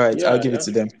 All right, I'll Yeah, give you it have to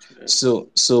to give them. it to them.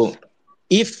 So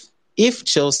if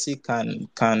Chelsea can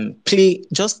play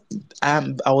just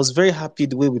I was very happy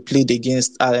the way we played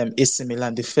against AC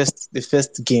Milan the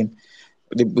first game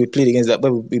we played against that,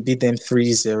 but we beat them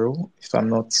 3-0 if I'm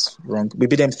not wrong. We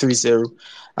beat them 3-0.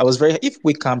 I was very if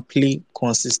we can play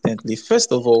consistently.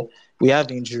 First of all, we have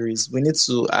injuries. We need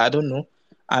to I don't know.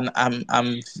 And I'm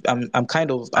kind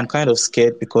of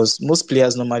scared because most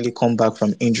players normally come back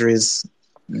from injuries.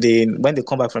 When they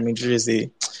come back from injuries, they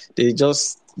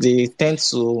tend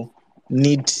to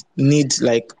need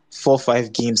like 4 or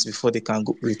 5 games before they can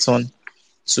return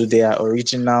to their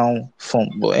original form.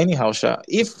 But anyhow, sha,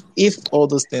 if all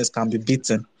those things can be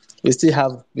beaten, we still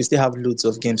have loads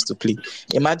of games to play.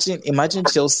 Imagine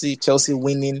Chelsea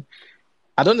winning.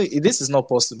 I don't know. This is not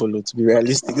possible. To be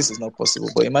realistic, this is not possible.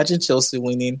 But imagine Chelsea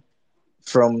winning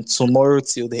from tomorrow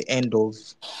till the end of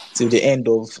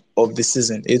the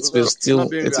season. It will Look, you're not still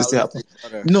being it will still happen.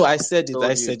 realistic, brother. No, I said it. I Told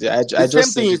you. said it. The I same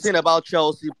just thing said you're it. saying about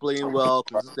Chelsea playing well,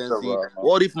 consistency.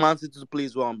 What if Man City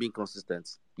plays well and being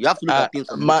consistent? You have to look at things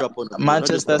from a mature point of view, not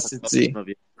just from Manchester a personal point City, of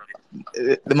view.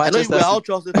 the I know Manchester we're all City.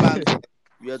 Chelsea fans here.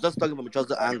 We are just talking from a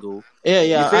Chelsea angle. Yeah, You're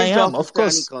yeah, I saying am. Chelsea Of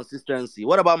standing course, consistency.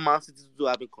 What about Man City still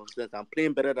having consistency and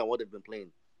playing better than what they've been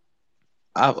playing?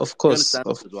 of Do you course, understand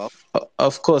of as well?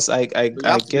 of course. I I, So you I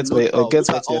have to be get what I neutral. get Look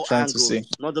at what you're all trying to say.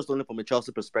 angles, not just only from a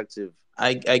Chelsea perspective.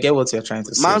 I get what you're trying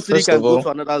to say. Man City First can of go to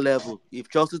all, another level. If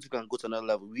Chelsea too can go to another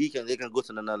level, they can go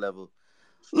to another level.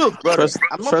 Look, brother, first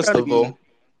I'm not first trying to of be all,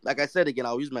 like I said again,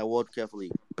 I'll use my word carefully.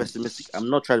 Pessimistic. I'm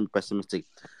not trying to be pessimistic.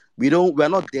 We're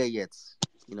not there yet.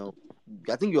 You know,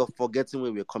 I think you're forgetting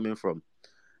where we're coming from.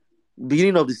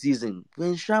 Beginning of the season, we're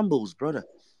in shambles, brother.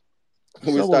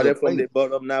 You We saw what we're started from the playing.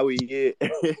 bottom. Now we here.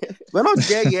 We're not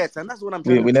there yet, and that's what I'm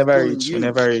trying we to never instill in reach. We you.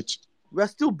 never reach. We're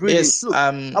still breathing. Yes. Look,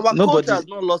 our coach Nobody. has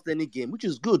not lost any game, which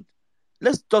is good.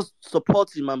 Let's just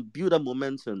support him and build that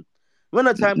momentum. When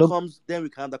the time No. comes, then we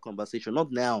can have that conversation.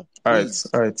 Not now, All right. please.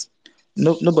 All right.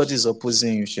 No. Nobody's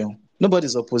opposing you, Sean.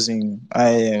 Nobody's opposing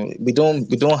you. We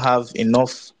don't have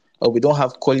enough, or we don't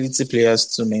have quality players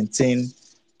to maintain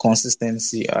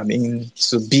consistency. I mean,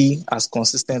 to be as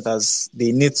consistent as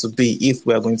they need to be if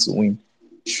we are going to win,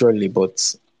 surely.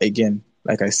 But again,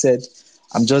 like I said,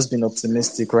 I'm just being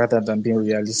optimistic rather than being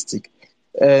realistic.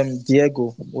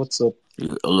 Diego, what's up?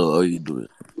 Hello, how you doing?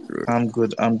 I'm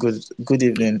good. I'm good. Good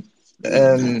evening.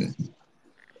 Evening.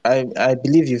 Um, I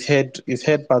believe you've heard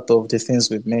part of the things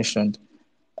we've mentioned.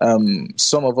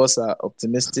 Some of us are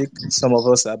optimistic. Some of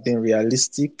us are being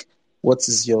realistic. What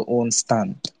is your own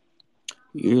stand?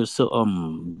 Yeah, so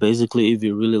basically if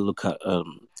you really look at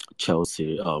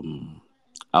Chelsea,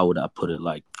 how would I put it,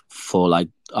 like for like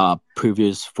our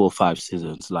previous 4 5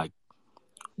 seasons, like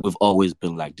we've always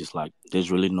been like this, like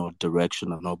there's really no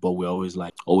direction and all, but we always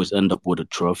end up with a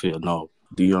trophy and all.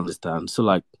 Do you understand? So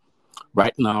like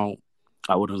right now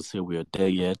I wouldn't say we're there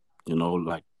yet,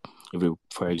 like if you,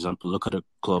 for example, look at a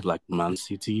club like Man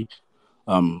City,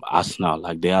 Arsenal,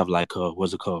 like they have like a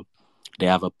what's it called? They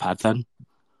have a pattern,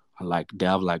 and like they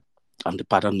have like, and the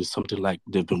pattern is something like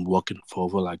they've been working for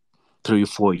over like 3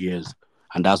 4 years,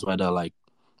 and that's why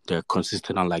they're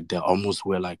consistent and like they're almost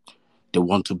where like they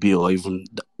want to be, or even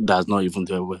that's not even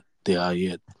there where they are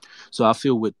yet. So I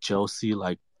feel with Chelsea,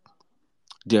 like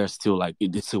they're still like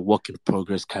it's a work in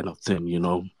progress kind of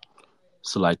thing.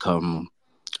 So like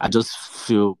I just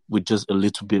feel with just a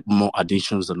little bit more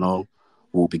additions and all,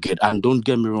 will be good. And don't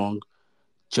get me wrong,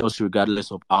 Chelsea,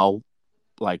 regardless of how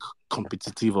like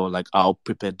competitive or like how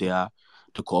prepared they are,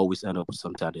 they could always end up with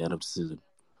something at the end of the season.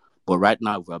 But right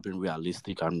now, we are being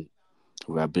realistic and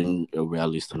we are being a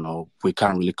realist and all. We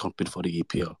can't really compete for the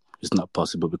EPL. It's not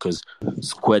possible because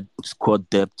squad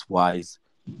depth wise,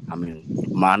 I mean,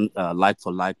 like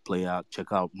for like player, check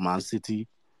out Man City,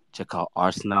 check out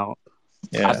Arsenal.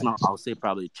 Yeah. Arsenal, I'll say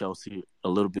probably Chelsea a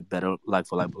little bit better, like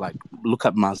for like. But like, look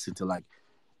at Man City, like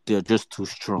they're just too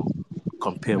strong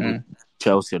compared with Mm.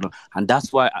 Chelsea, and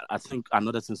that's why I think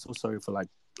another thing. So sorry for like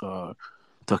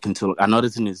talking to another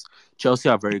thing is Chelsea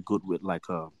are very good with like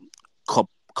cup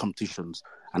competitions,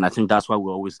 and I think that's why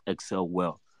we always excel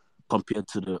well compared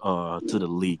to the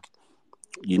league.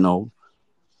 You know,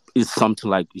 it's something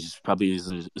like it's probably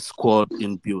is a squad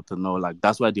inbuilt and all like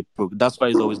that's why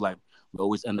it's always like we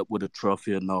always end up with a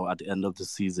trophy at the end of the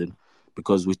season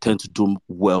because we tend to do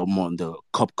well more in the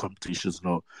cup competitions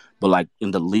but like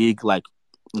in the league like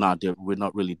we're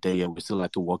not really there yet. We're still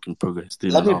like a work in progress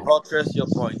still Let me buttress your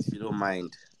point if you don't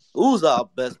mind. Who's our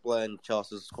best player in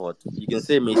Chelsea's squad? You can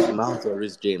say Mason Mount or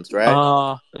Rhys James,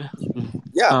 right?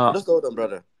 Yeah, just hold on,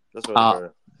 brother. When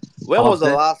our was the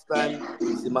best last time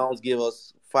Mason Mount gave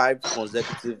us 5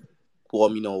 consecutive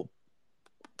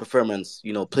performance,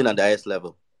 playing at the highest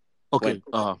level? okay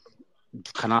When?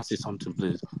 Can I say something,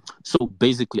 please? So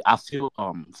basically, I feel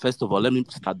first of all, let me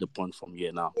start the point from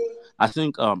here now. I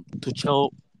think Thomas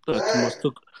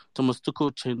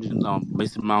Tuchel changing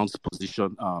Mason Mount's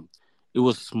position it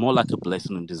was more like a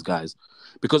blessing in disguise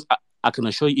because I can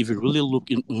assure you if you really look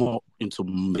more into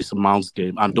Mason Mount's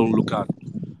game and don't look at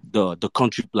the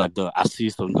country like the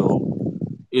assist and goal,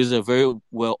 is a very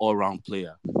well all round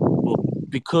player, but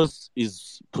because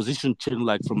his position changed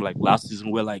like from like last season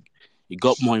where like he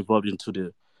got more involved into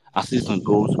the assists and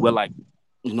goals, where like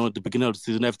at the beginning of the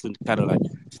season everything kind of like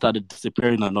started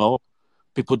disappearing and all.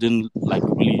 People didn't like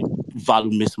really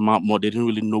value Mason Mount more. They didn't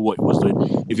really know what he was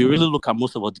doing. If you really look at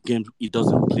most of the games he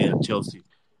doesn't play at Chelsea,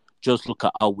 just look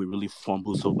at how we really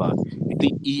fumble so bad. I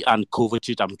think he and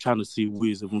Kovacic, I'm trying to see who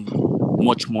is even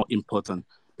much more important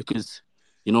because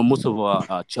most of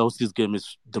our Chelsea's game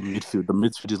is the midfield. The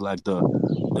midfield is like the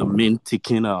main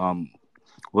ticking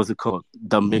what's it called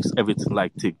that makes everything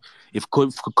like tick. If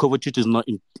Kovacic is not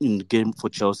in the game for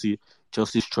Chelsea,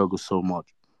 Chelsea struggles so much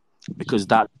because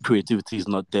that creativity is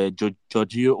not there.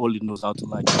 Giorgio only knows how to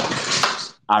like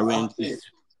arrange his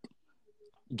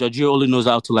Giorgio only knows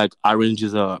how to like arrange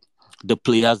the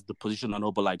players, the position and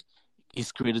all, but like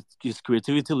his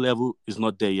creativity level is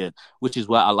not there yet, which is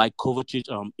why I like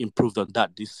Kovacic improved on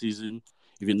that this season.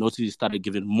 If you notice, he started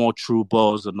giving more true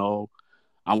balls and all,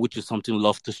 and which is something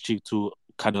Loftus-Cheek to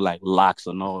kind of like lacks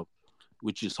and all,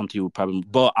 which is something we probably.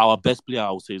 But our best player,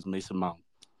 I would say, is Mason Mount.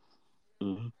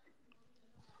 Mm-hmm.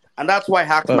 And that's why I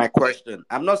asked my question.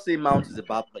 I'm not saying Mount is a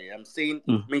bad player. I'm saying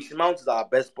if Mason Mount is our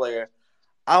best player,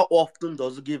 how often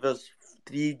does he give us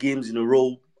 3 games in a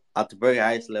row at the very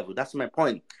highest level? That's my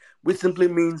point. Which simply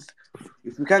means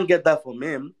if we can't get that from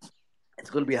him, it's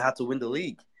going to be hard to win the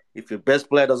league. If your best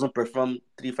player doesn't perform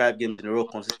 3-5 games in a row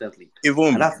consistently. Even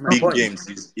and that's my big point.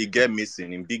 games, he get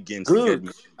missing. In big games, Good. he get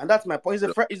missing. And that's my point.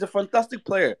 He's a fantastic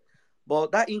player.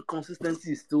 But that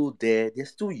inconsistency is still there. They're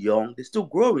still young. They're still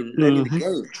growing, learning the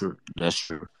game. True. That's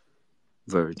true.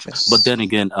 Very true. But then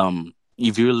again,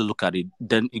 if you really look at it,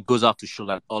 then it goes out to show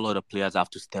that all other players have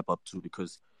to step up too.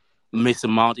 Because Mason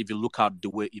Mount, if you look at the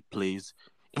way he plays,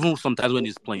 even sometimes when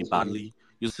he's playing badly,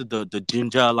 you see the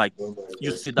ginger, like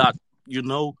you see that,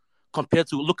 compared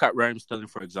to look at Raheem Sterling,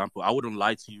 for example. I wouldn't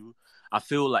lie to you. I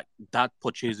feel like that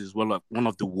purchase is one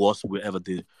of the worst we ever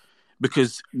did.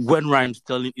 Because when Raheem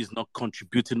Sterling is not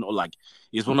contributing or like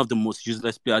is one of the most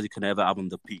useless players you can ever have on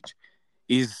the pitch,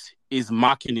 his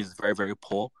marking is very, very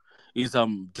poor. His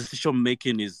decision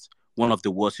making is one of the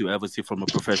worst you ever see from a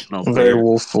professional player. Very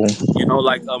woeful.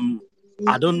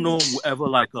 I don't know whoever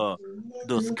like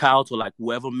the scout or like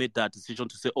whoever made that decision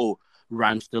to say, oh,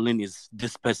 Raheem Sterling is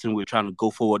this person we're trying to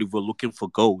go forward if we're looking for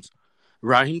goals.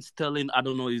 Raheem Sterling, I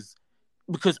don't know, is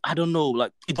because I don't know,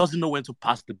 like he doesn't know when to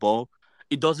pass the ball.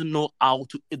 He doesn't know how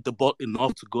to hit the ball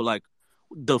enough to go like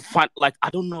like I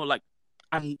don't know, like,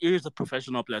 and he's a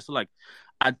professional player. So like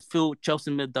I feel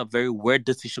Chelsea made that very weird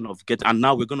decision of getting, and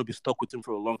now we're gonna be stuck with him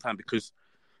for a long time because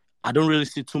I don't really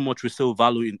see too much resale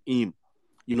value in him.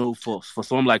 For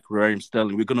someone like Raheem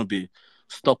Sterling, we're gonna be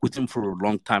stuck with him for a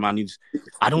long time, and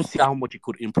I don't see how much he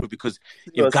could improve because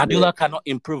if Guardiola cannot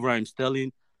improve Raheem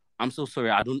Sterling, I'm so sorry.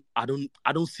 I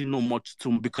don't see no much to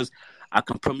him because I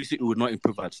can promise you it will not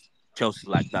improve at Chelsea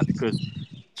like that because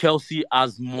Chelsea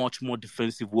has much more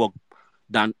defensive work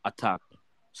than attack.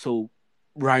 So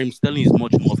Raheem Sterling is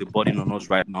much more of a burden on us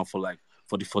right now for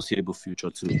the foreseeable future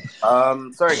too.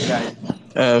 Sorry guys.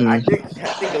 I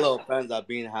think a lot of fans are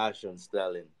being harsh on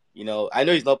Sterling. I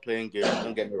know he's not playing good,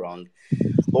 don't get me wrong.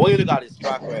 But when you look at his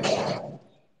track record,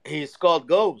 he scored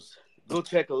goals. Go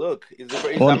check a look. He's among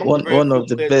the very one few of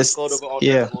the players best. scored over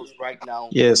 100 goals right now.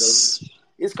 Yes.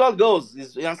 He scored goals.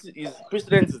 His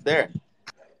precedence is there.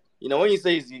 When you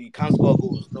say he can't score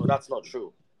goals, no, that's not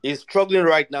true. He's struggling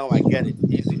right now. I get it.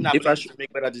 His inability to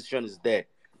make better decisions is there.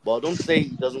 But don't say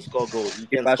he doesn't score goals. He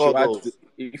can score goals.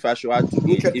 if I should add to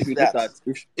Who it, checks if you look at stats?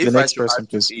 The if I next should person, add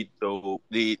to please. it though,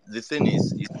 the thing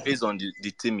is it's based on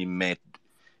the team he met.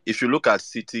 If you look at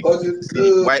City, Cause it's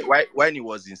see why when he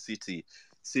was in City,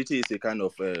 City is a kind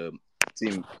of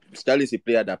team. Sterling is a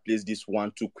player that plays this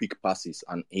 1-2 quick passes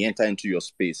and he enter into your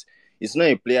space. It's not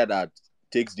a player that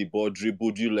takes the ball,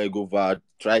 dribble, you leg over,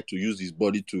 try to use his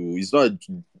body to. It's not a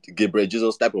Gabriel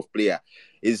Jesus type of player.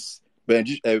 It's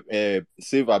Bernardo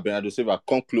Silva,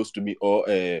 come close to me, or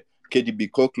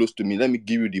KDB, come close to me. Let me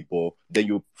give you the ball. Then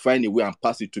you find a way and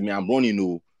pass it to me. I'm running.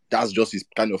 Oh, that's just his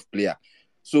kind of player.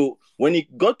 So when he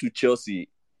got to Chelsea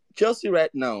right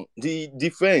now, the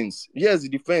defense, yes,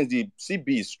 the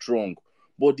CB is strong,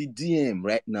 but the DM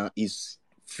right now is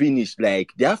finished.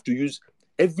 Like they have to use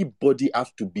everybody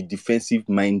have to be defensive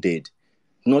minded,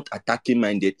 not attacking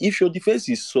minded. If your defense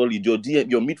is solid, your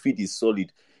midfield is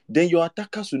solid, then your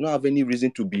attackers will not have any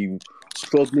reason to be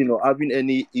struggling or having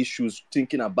any issues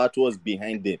thinking about what's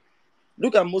behind them.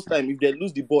 Look at most time if they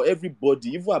lose the ball, everybody,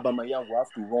 even Aubameyang, will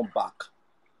have to run back.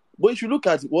 But if you look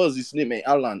at what's his name,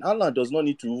 Alan does not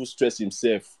need to stress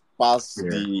himself past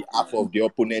the half of the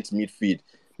opponent's midfield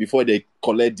before they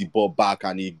collect the ball back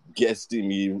and he gets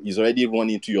him. He's already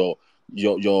running into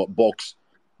your box.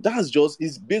 That's just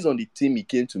it's based on the team he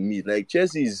came to meet. Like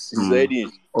Chelsea is already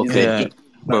Okay. Yeah.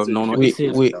 Well, no. We It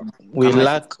says, we we can I say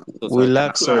lack so we sorry?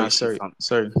 lack. Can I Sorry, say sorry, something?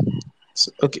 sorry.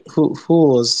 Okay, who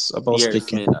was about Yeah, it's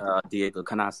speaking? me, Diego.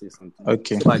 Can I say something?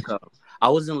 Okay. So like, I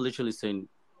wasn't literally saying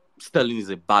Sterling is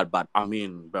a bad. I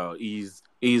mean, bro, he's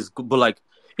good. But like,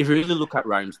 if you really look at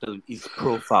Raheem Sterling, his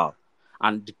profile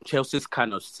and the Chelsea's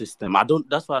kind of system, I don't.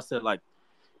 That's why I said like,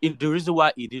 the reason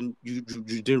why you didn't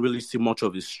really see much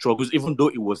of his struggles, even though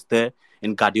it was there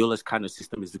in Guardiola's kind of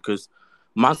system, is because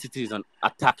Man City is an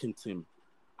attacking team,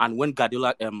 and when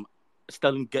Guardiola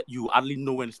Sterling get you hardly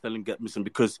know when Sterling get missing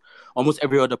because almost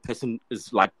every other person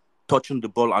is like touching the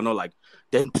ball. I know like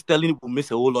then Sterling will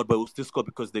miss a whole lot, but will still score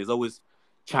because there's always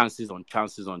chances on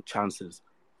chances on chances.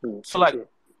 So like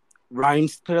Ryan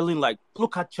Sterling, like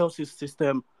look at Chelsea's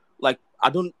system. Like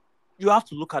you have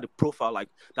to look at the profile. Like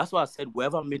that's why I said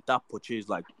whoever made that purchase,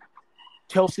 like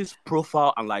Chelsea's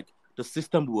profile and like the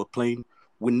system we were playing,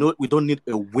 we don't need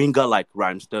a winger like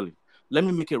Ryan Sterling. Let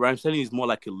me make it. Ryan Sterling is more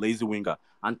like a lazy winger,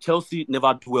 and Chelsea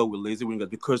never do well with lazy wingers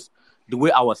because the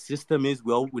way our system is,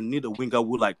 well, we need a winger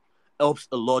who like helps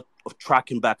a lot of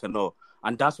tracking back and all,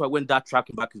 and that's why when that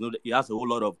tracking back is not, it has a whole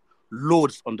lot of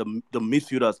loads on the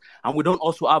midfielders, and we don't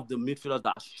also have the midfielders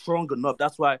that are strong enough.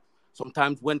 That's why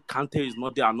sometimes when Kante is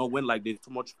not there, and not when like there's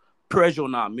too much pressure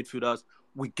on our midfielders,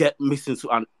 we get missing. So,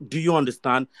 and do you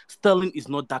understand? Sterling is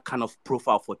not that kind of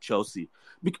profile for Chelsea.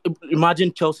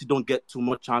 Imagine Chelsea don't get too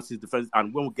much chances defense,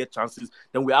 and when we get chances,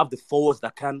 then we have the forwards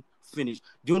that can finish.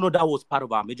 Do you know that was part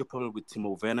of our major problem with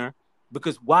Timo Werner?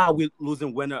 Because why are we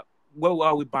losing Werner? Where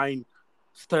are we buying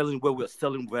Sterling where we're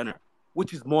selling Werner?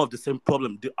 Which is more of the same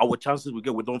problem. Our chances we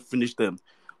get, we don't finish them.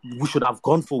 We should have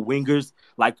gone for wingers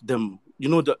like them. You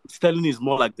know, the Sterling is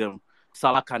more like them.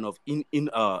 Salah kind of in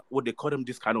what they call them,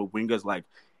 this kind of wingers like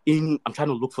I'm trying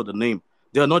to look for the name.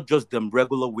 They're not just them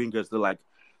regular wingers. They're like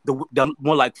they're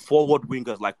more like forward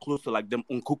wingers, like close to like them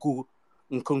Nkunku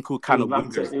kind of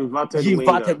wingers.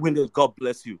 Inverted wingers. God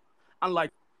bless you. And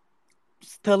like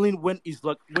Sterling when he's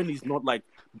not like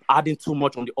adding too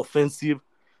much on the offensive,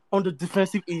 on the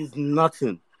defensive is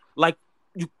nothing. Like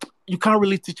you can't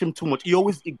really teach him too much.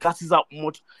 He gasses out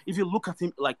much. If you look at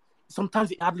him, like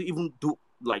sometimes he hardly even do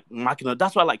like marking.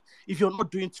 That's why like if you're not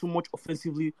doing too much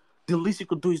offensively, the least you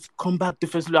could do is come back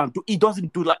defensively and do. He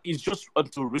doesn't do that. It's just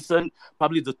until recent,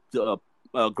 probably the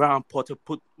Graham Potter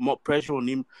put more pressure on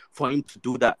him for him to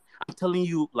do that. I'm telling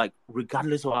you, like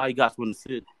regardless of how you guys want to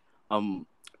say it,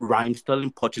 Ryan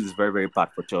Sterling purchase is very very bad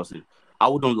for Chelsea. I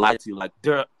wouldn't lie to you. Like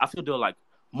I feel they're like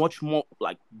much more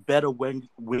like better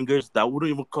wingers that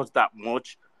wouldn't even cost that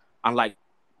much, and like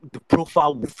the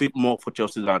profile will fit more for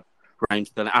Chelsea than Ryan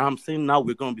Sterling. And I'm saying now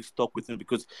we're going to be stuck with him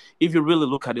because if you really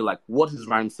look at it, like what is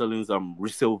Ryan Sterling's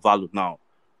resale value now?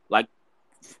 Like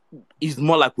it's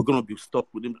more like we're going to be stuck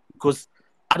with him because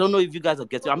I don't know if you guys are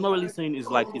getting. I'm not really saying it's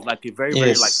like a very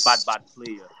very like bad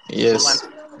player. Yes.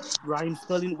 But like Ryan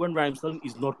Sterling, when Ryan Sterling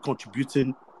is not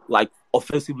contributing like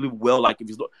offensively well, like if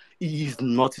he's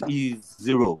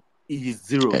zero. He is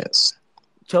zero. Yes.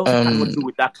 Chelsea cannot do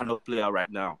with that kind of player right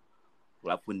now.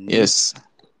 Like we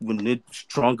need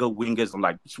stronger wingers, and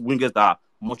like wingers that are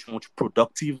much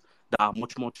productive, that are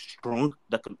much strong,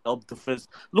 that can help defense.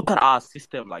 Look at our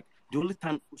system. Like the only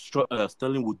time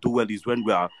Sterling will do well is when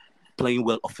we are playing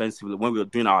well offensively, when we are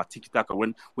doing our tiki-taka,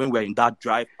 when we're in that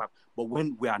drive. But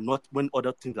when we are not, when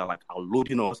other teams are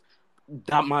loading us,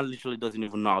 that man literally doesn't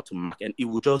even know how to mark, and he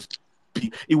will just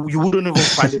You wouldn't even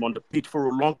find him on the pitch for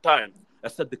a long time,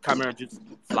 except the camera just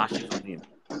flashes on him.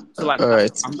 So like, All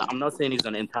right. I'm not saying he's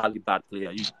an entirely bad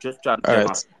player. You just try to All get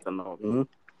right. my mm-hmm.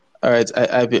 All right.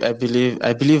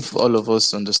 I believe all of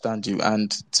us understand you.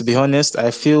 And to be honest,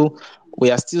 I feel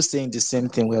we are still saying the same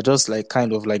thing. We are just like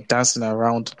kind of like dancing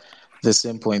around the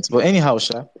same points. But anyhow,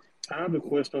 Sha. I have a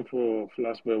question for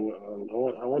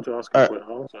Flashback. I want to ask a All right. question.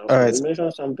 I want to ask All him. right. You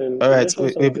mentioned something. All You right.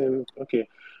 mentioned something. Okay,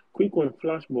 quick one,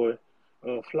 Flash boy.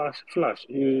 Flash.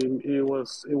 He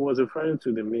was referring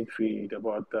to the midfield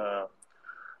about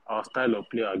our style of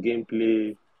play, our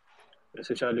gameplay,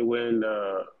 especially when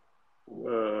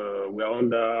we are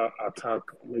under attack,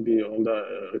 maybe under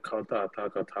a counter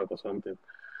attack or something.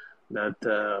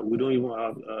 That we don't even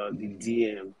have the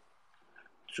DM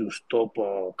to stop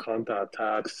counter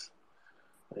attacks,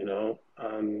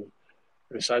 and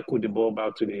recycle the ball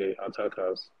back to the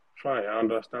attackers. Fine, I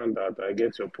understand that. I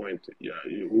get your point. Yeah,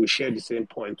 we share the same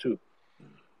point too.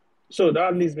 So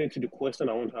that leads me to the question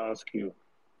I want to ask you.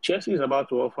 Chelsea is about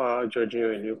to offer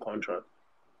Jorginho a new contract.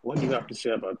 What do you have to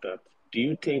say about that? Do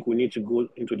you think we need to go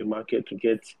into the market to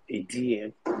get a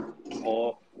DM,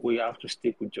 or we have to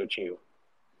stick with Jorginho?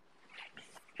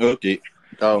 Okay.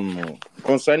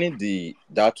 Concerning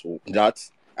that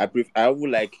I would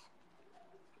like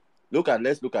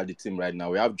let's look at the team right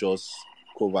now. We have just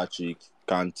Kovacic,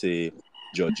 Kante,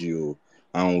 Giorgio,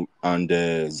 and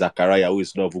Zakaria, who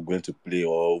is not even going to play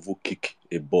or who kick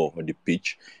a ball on the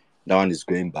pitch. That one is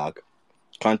going back.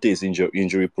 Kante is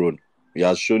injury prone. He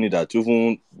has shown it that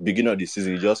even beginning of the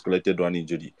season, he just collected one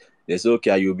injury. They say,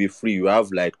 okay, you'll be free. You have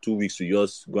like 2 weeks to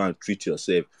just go and treat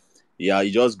yourself. Yeah,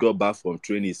 he just got back from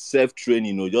training,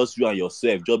 self-training, just you and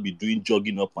yourself, just be doing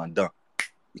jogging up and down.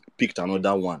 He picked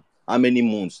another one. How many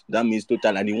months? That means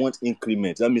total, and he wants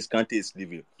increments. That means Kante is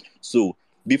leaving. So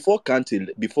before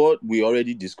we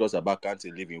already discussed about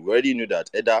Kante leaving, we already knew that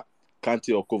either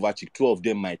Kante or Kovacic, 2 of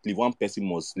them might leave. One person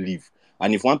must leave.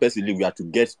 And if one person leaves, we have to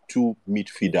get 2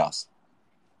 midfielders.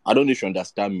 I don't know if you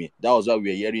understand me. That was why we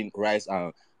were hearing Rice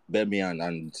and Birmingham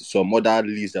and some other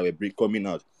leads that were coming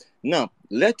out. Now,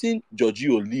 letting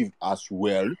Giorgio leave as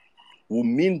well will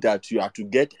mean that you have to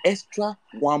get extra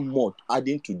 1 more,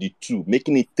 adding to the 2,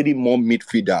 making it 3 more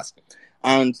midfielders.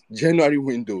 And January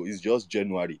window is just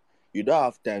January. You don't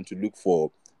have time to look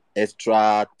for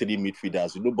extra 3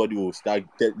 midfielders. Nobody will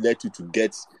let you to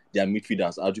get their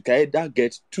midfielders out. You can either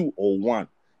get 2 or 1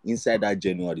 inside that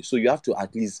January. So you have to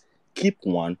at least keep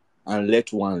 1 and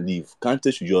let 1 leave.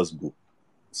 Kante should just go.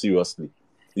 Seriously.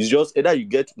 It's just either you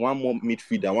get 1 more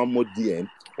midfielder, 1 more DM,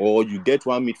 or you get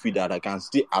 1 midfielder that can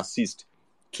still assist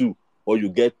 2, or you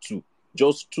get 2.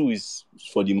 Just 2 is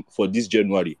for this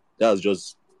January. That's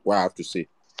just what I have to say.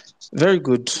 Very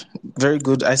good. Very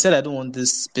good. I said I don't want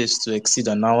this space to exceed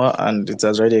an hour, and it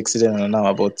has already exceeded an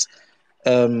hour. But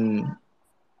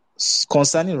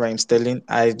concerning Raheem Sterling,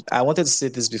 I wanted to say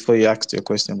this before you asked your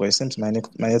question, but it seems my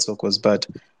network was bad.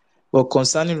 But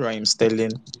concerning Raheem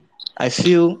Sterling, I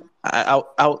feel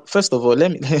first of all,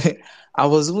 let me. I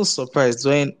was even surprised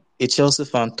when a Chelsea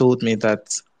fan told me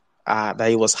that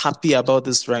he was happy about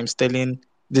this Raheem Sterling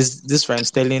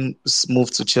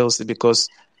move to Chelsea because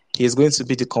he is going to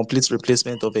be the complete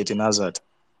replacement of Eden Hazard.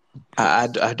 I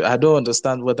don't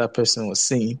understand what that person was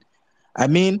saying. I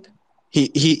mean,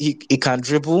 he can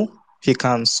dribble, he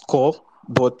can score,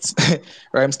 but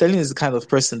Raheem Sterling is the kind of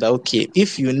person that, okay,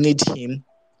 if you need him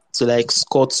to like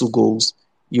score 2 goals,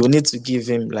 you need to give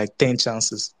him like 10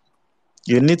 chances.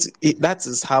 That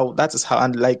is how,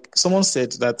 and like someone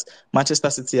said that Manchester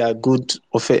City are good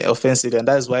offensively, and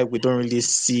that is why we don't really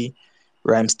see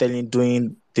Raheem Sterling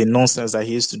doing the nonsense that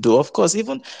he used to do. Of course,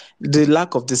 even the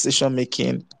lack of decision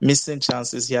making, missing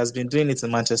chances, he has been doing it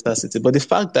in Manchester City. But the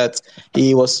fact that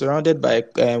he was surrounded by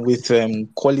with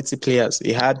quality players,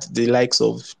 he had the likes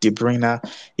of De Bruyne,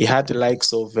 he had the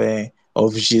likes of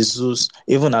Jesus,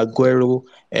 even Aguero,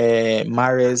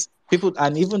 Mahrez, people,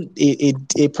 and even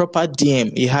a proper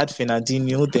DM. He had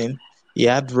Fernandinho, then he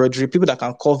had Rodri, people that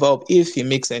can cover up if he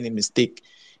makes any mistake.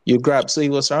 You grab. So he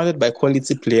was surrounded by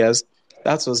quality players.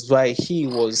 That was why he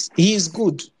is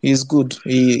good. He's good.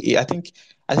 I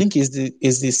think he's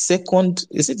the second.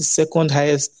 Is it the second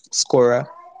highest scorer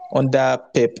under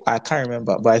Pep? I can't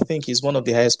remember, but I think he's one of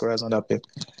the highest scorers under Pep.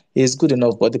 He's good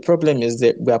enough, but the problem is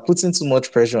that we are putting too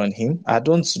much pressure on him. I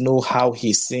don't know how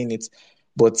he's seeing it,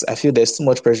 but I feel there's too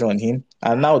much pressure on him.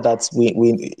 And now that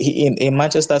in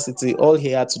Manchester City, all he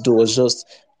had to do was just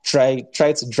try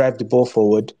to drive the ball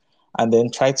forward, and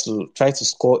then try to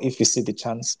score if you see the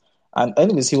chance. And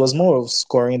anyways, he was more of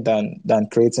scoring than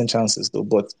creating chances though.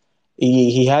 But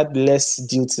he had less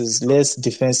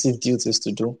defensive duties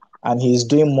to do. and he's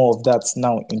doing more of that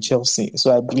now in Chelsea.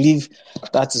 So I believe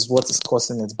that is what is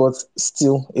causing it. But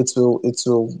still, it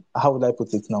will. How would I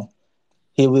put it now?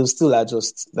 He will still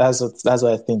adjust. That's what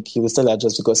I think. He will still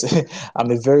adjust because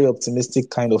I'm a very optimistic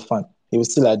kind of fan. He will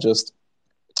still adjust.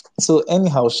 So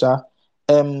anyhow, Sha,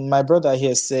 my brother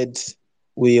here said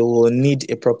we will need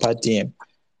a proper DM.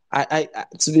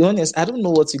 To be honest, I don't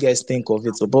know what you guys think of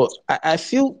it, but I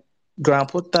feel Graham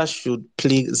Potter should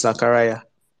play Zachariah.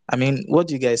 I mean, what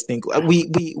do you guys think?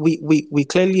 We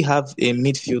clearly have a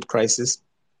midfield crisis.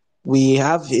 We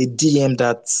have a DM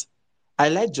that I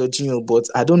like Jorginho, but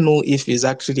I don't know if he's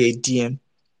actually a DM.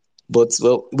 But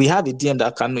well, we have a DM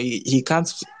that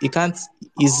he can't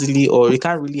easily, or he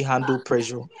can't really handle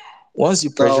pressure. Once you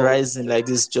So, pressurize him like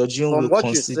this, Jorginho from will what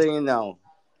you're concede. saying now,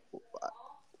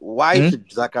 why Hmm? should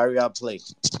Zakaria play?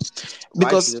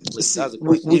 Why should Because he play? see, That's the we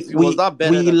question. we If he was we, that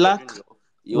better we than lack Jorginho,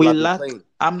 he would we have been lack. playing.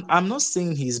 I'm not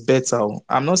saying he's better.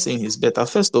 I'm not saying he's better.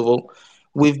 First of all,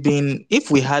 if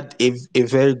we had a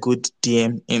very good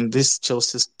DM in this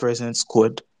Chelsea's present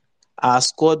squad, our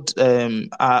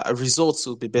results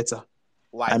will be better.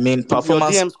 I Why? mean, If your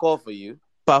DM score for you,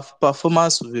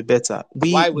 performance will be better.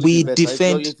 why We would it be we better?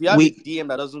 defend. If you have a DM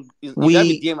that doesn't, if you have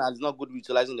a We DM that is not good with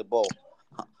utilizing the ball,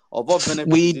 of what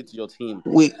benefit is we it to your team?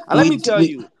 we And let me we, tell we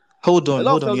you, hold a on,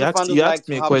 lot of hold on. Chelsea fans don't You like asked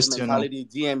to me a have this question now. mentality.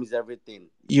 DM is everything.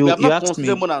 We You have you not asked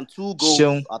conceded me, more than 2 goals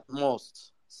Sean, at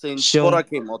most since Sean. Potter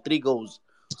came, or 3 goals.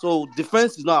 So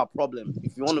defense is not a problem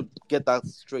if you want to get that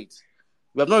straight.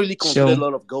 We have not really conceded a Sean.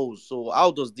 lot of goals. So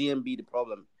how does DM be the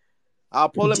problem? Our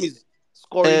problem is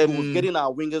scoring goals, Um. getting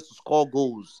our wingers to score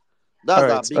goals. All That's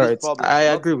our right, all biggest right. problem, I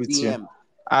not agree the with you. DM.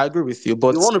 I agree with you. We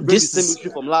But want to bring the same issue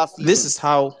from last this season is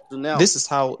how to now. this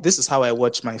is how I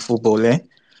watch my football.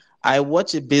 I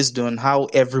watch it based on how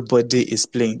everybody is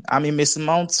playing. I'm a Mason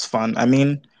Mount fan. I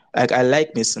mean, like I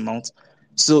like Mason Mount.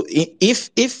 So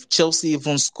if Chelsea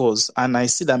even scores and I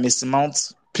see that Mason Mount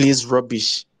plays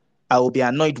rubbish, I will be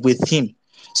annoyed with him.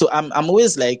 So I'm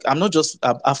always like, I'm not just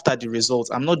after the results.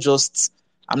 I'm not just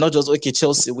okay,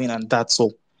 Chelsea win and that's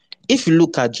all. If you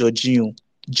look at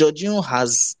Jorginho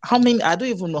has how many? I don't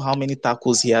even know how many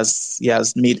tackles he has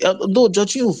made. Though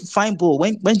Jorginho fine ball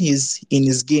when he's in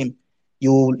his game,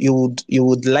 you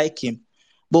would like him,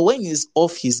 but when he's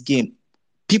off his game,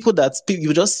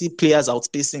 you just see players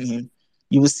outpacing him.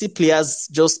 You will see players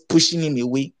just pushing him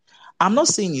away. I'm not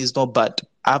saying he's not bad.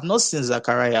 I've not seen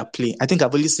Zachariah play. I think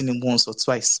I've only seen him once or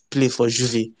twice play for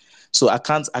Juve. So I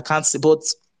can't say. But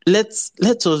let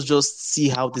us just see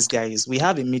how this guy is. We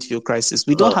have a midfield crisis.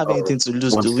 We don't have anything to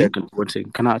lose, One do we? second, one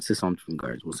second. Can I say something,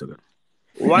 guys? 1 second.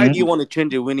 Why do Mm? you want to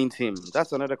change a winning team?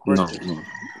 That's another No, question. no.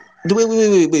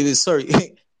 Wait. Sorry,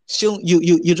 Shil,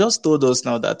 you just told us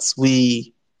now that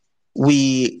we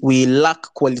lack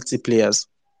quality players.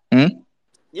 Hmm?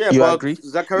 Yeah, You but agree?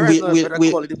 Zakaria is We not a we better we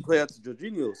quality player to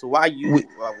Jorginho. So why we, you?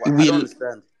 I don't we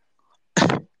understand.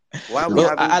 Why are we well,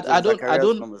 having the I Zacharias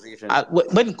don't. conversation?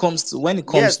 When it comes to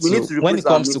Yes, we need to when replace it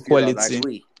our comes to midfielders. I quality,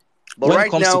 agree. But when it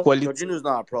right comes to now, quality, Jorginho is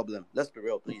not a problem. Let's be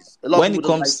real, please. A lot of when people it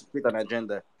just like comes to create an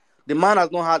agenda. The man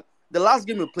has not had the last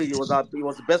game he played. He was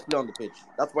the best player on the pitch.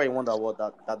 That's why he won the award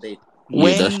that day.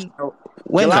 Yeah, that's when So,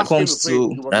 the when it last game he comes played,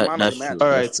 to he was the that. man of the That's match. true. all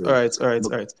That's right, all true. right, all right,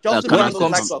 But all right. Chelsea can When I fans it say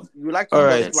don't like comes to. something? You like to all just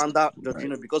right, slander Right.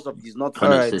 Jorginho because of he's not all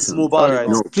Can I say right, something? mobile all right. enough.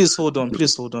 No, Please hold on. no.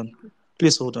 Please hold on.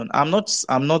 Please hold on. I'm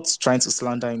not trying to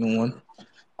slander anyone.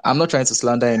 I'm not trying to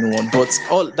slander anyone, but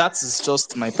all that is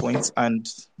just my point, and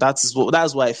that's what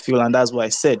I feel, and that's what I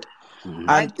said. Mhm.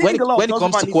 I And when think a it lot of when it Chelsea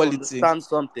comes fans to need to quality, understand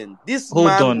something. This hold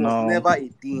man on was now, never a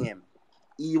DM.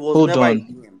 He was hold never a on,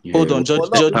 DM. Yeah, hold it on. was But a a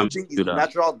lot of Judge, people time think his builder.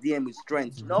 natural DM is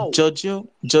strength. No,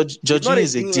 he's not Jorginho a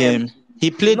is a DM. DM.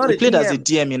 He He's played not he a played as a DM.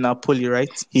 DM in Napoli, right?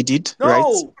 He did, right?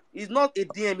 No, he's not a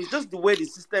DM. It's just the way the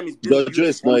system is being Jojo built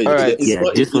is not for a All him. DM. right, It's Yeah,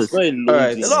 not a, this it's was not a all lone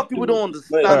right, A lot DM of people though. don't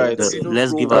It's not a all understand lone right, DM. Jorginho's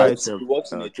let's give role all now. right, ourselves He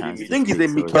works in a a chance You to three-way think he's speak. a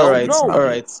system. So, all Mikel? right, all No.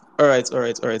 right, all right, all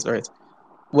right, all right, all right.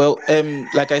 Well,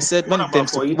 like I said, when What it about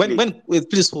comes to for Italy? wait,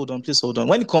 please hold on.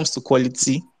 When it comes to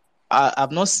quality,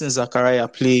 I've not seen Zachariah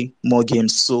play more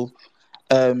games, so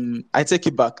I take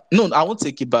it back. No, I won't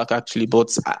take it back actually,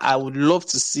 but I would love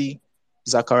to see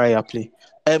Zachariah play.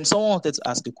 Someone wanted to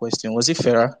ask a question. Was it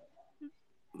Farah?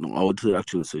 no, I would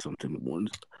actually say something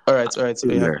once. All right. So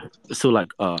yeah, Yeah. So,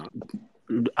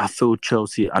 I feel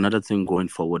Chelsea. Another thing going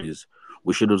forward is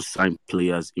we shouldn't sign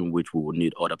players in which we will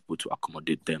need other people to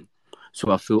accommodate them.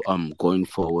 So I feel going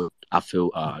forward, I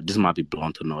feel this might be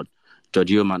blunt or not.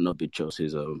 Jorginho might not be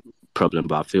Chelsea's problem.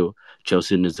 But I feel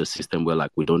Chelsea needs a system where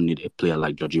like we don't need a player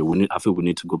like Jorginho. I feel we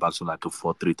need to go back to like a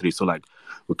 4-3-3, so like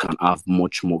we can have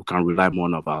much more. We can rely more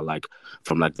on our like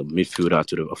from like the midfielder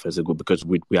to the offensive goal, because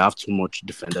we have too much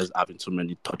defenders having too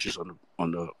many touches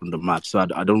on the match. So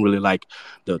I don't really like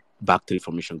the back three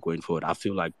formation going forward. I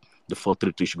feel like the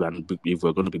 4-3-3 should be, if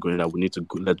we're going to be going there, we need to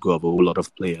let go of a whole lot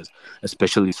of players,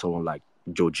 especially someone like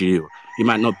Jorginho. He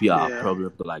might not be our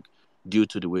problem, but like due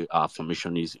to the way our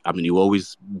formation is, I mean, he will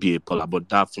always be a baller, but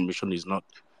that formation is not.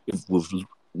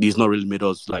 He's not really made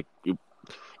us like.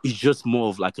 It's just more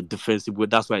of like a defensive way.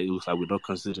 That's why it looks like we're not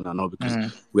considering and all,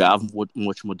 because we have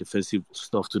much more defensive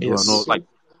stuff to do and all. Like,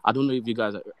 I don't know if you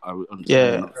guys are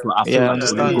understanding. So I feel like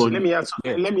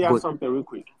let me ask something real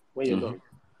quick when you're done.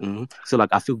 Mm-hmm. So like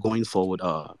I feel going forward,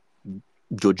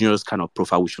 Jorginho's kind of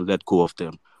profile, we should let go of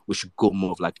them. We should go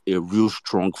more of like a real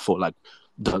strong for like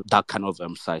that kind of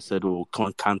side. Said or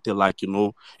Kante, like, you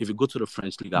know, if you go to the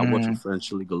French league, I watch the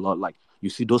French league a lot. Like you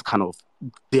see those kind of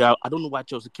I don't know why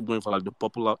Chelsea keep going for like the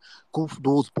popular.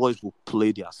 Those boys will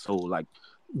play their soul. Like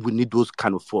we need those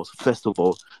kind of force first of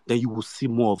all. Then you will see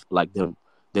more of like them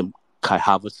Kai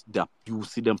Havertz. You will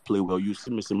see them play well. You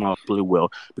see Mason Mount play well,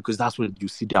 because that's when you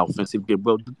see their offensive game.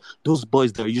 Well, those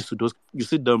boys they're used to those. You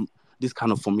see them. This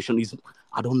kind of formation is,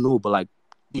 I don't know, but like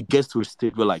it gets to a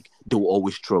state where like they will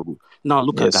always struggle. Now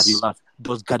look at Guardiola.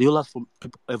 Does Guardiola's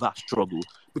people ever struggle?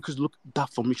 Because look, that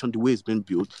formation, the way it's been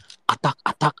built, attack.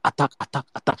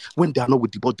 When they are not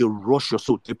with the ball, they rush you,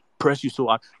 so they press you so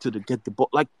hard till they get the ball.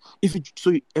 Like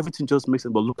everything just makes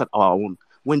sense. But look at our own.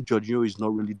 When Jorginho is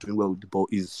not really doing well with the ball,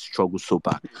 he's struggled so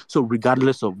bad. So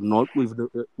regardless of not, we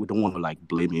don't want to like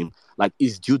blame him. Like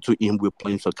it's due to him we're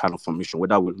playing some kind of formation,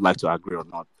 whether we like to agree or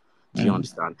not. Do you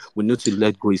understand? We need to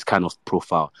let go his kind of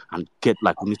profile and get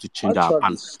like we need to change our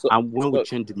and when we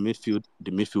change the midfield,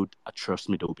 trust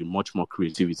me, there will be much more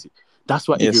creativity. That's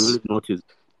why if you really notice,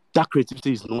 that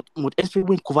creativity is not, especially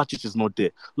when Kovacic is not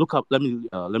there. Look up. Let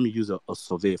me use a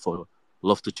survey for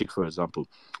Loftus-Cheek, for example.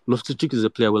 Loftus-Cheek is a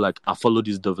player where like I follow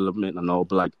his development and all,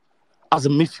 but like as a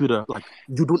midfielder, like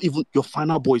you don't even your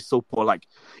final ball is so poor. Like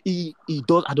he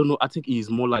does, I don't know. I think he's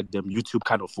more like them YouTube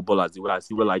kind of footballers. Where I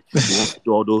see where like he wants to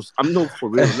do all those. I'm not for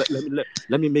real.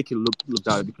 Let me make it look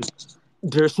down, because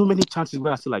there are so many chances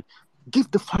where I see like give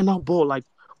the final ball. Like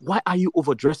why are you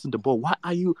overdressing the ball? Why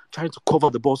are you trying to cover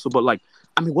the ball so? But like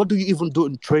I mean, what do you even do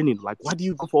in training? Like why do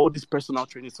you go for all this personal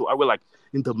training? So I will like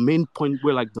in the main point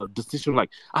where like the decision, like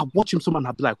I watch him, someone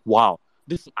I'd be like, wow.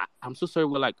 I'm so sorry.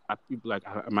 We're like, I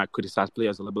might criticize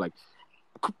players a little bit. Like,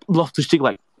 love to stick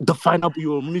like the final.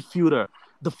 You're a midfielder.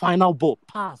 The final ball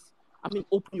pass. I mean,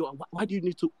 open your. Why do you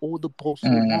need to hold the ball so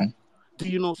long? Do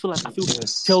you know? So like, I feel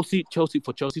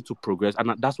Chelsea to progress,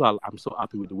 and that's why I'm so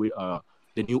happy with the way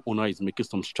the new owner is making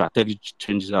some strategic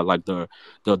changes. Like the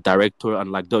director and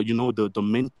like the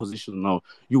main position now.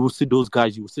 You will see those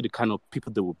guys. You will see the kind of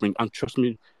people they will bring. And trust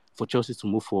me, for Chelsea to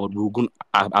move forward,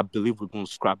 I believe we're going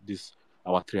to scrap this.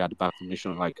 Our three at the back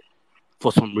formation, like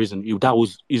for some reason,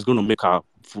 is going to make our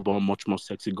football much more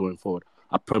sexy going forward.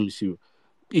 I promise you.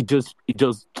 It makes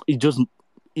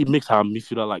our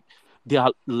midfielder like they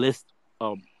are less.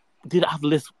 They have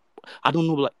less. I don't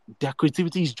know. Like their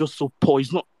creativity is just so poor.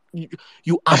 It's not.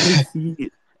 You hardly see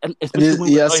it, and especially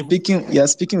when you're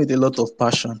speaking with a lot of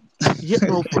passion. Yeah,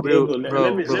 no, for real,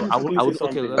 bro. I would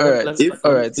okay.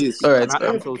 All right.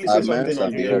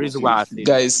 The reason why I say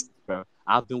guys.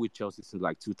 I've been with Chelsea since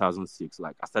like 2006.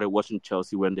 Like I started watching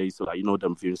Chelsea when they used to like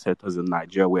them viewing centers in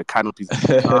Nigeria where canopies.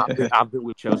 I've been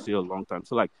with Chelsea a long time.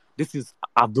 So like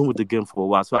I've been with the game for a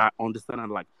while. So I understand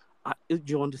and like do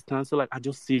you understand? So like I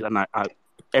just see it and I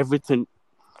everything.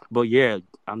 But yeah,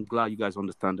 I'm glad you guys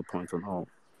understand the point and all.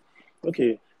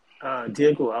 Okay,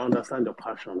 Diego, I understand the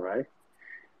passion, right?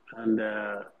 And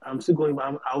I'm still going.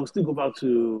 I will still go back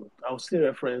to. I will still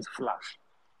reference Flash.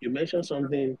 You mentioned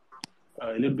something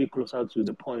a little bit closer to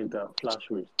the point that Flash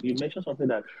raised. You mentioned something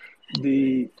that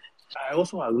I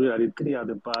also agree that the three at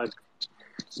the back,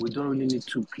 we don't really need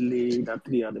to play that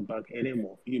three at the back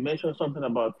anymore. You mentioned something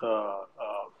about how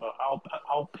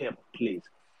Pep plays.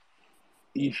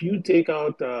 If you take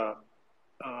out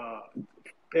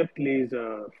Pep plays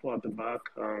four at the back,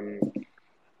 and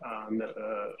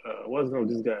what's the name of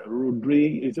this guy?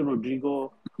 Rodri, is it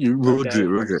Rodrigo?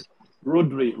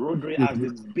 Rodri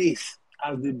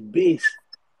as the base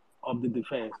of the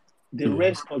defense. The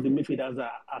rest of the midfielders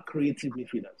are creative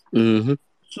midfielders.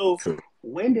 So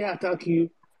when they attack you,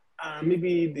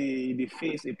 maybe they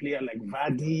face a player like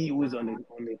Vardy who is on a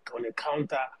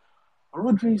counter.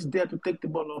 Rodri is there to take the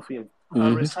ball off him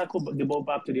and recycle the ball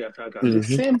back to the attacker. The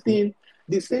same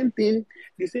thing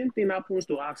happens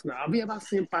to Arsenal. Have you ever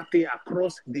seen Partey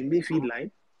across the midfield line?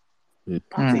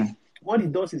 Partey. What he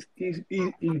does is he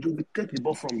will take the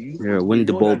ball from you. Yeah, win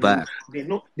the ball back. They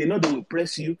know they will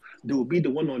press you. They will be the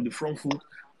one on the front foot.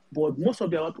 But most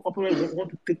of their opponents want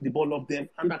to take the ball off them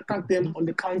and attack them on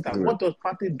the counter. What does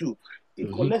Partey do? He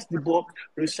collects the ball,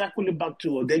 recycle it back to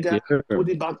Odega, put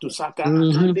it back to Saka,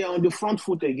 and they are on the front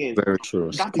foot again. Very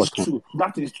true. That is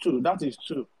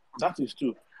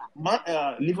true.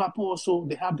 Liverpool also,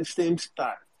 they have the same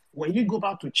style. When you go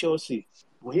back to Chelsea,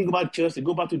 go back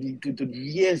to the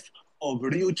years of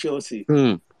real Chelsea.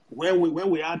 When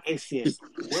we had SCS,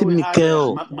 when we had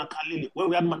Makalele, when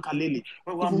we had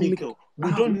Mikel,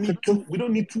 we don't need two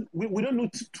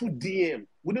DM,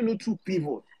 we don't need two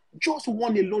pivot. Just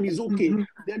one alone is okay.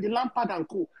 Then the Lampard and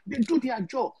co, they do their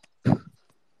job.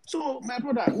 So my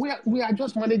brother, we are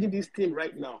just managing this team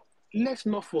right now. Let's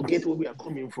not forget where we are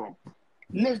coming from.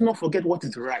 Let's not forget what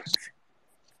is right.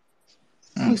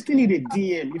 We still need a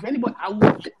DM. If anybody,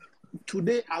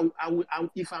 today,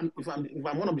 if I'm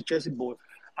one of the Chelsea boys,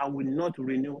 I will not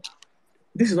renew.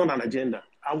 This is not an agenda.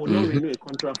 I will not renew a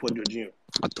contract for Jorginho.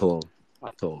 At all.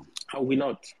 I will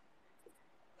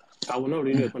not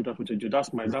renew a contract for Jorginho.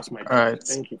 That's my point. All right.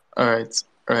 Thank you. All right.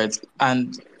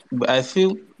 And I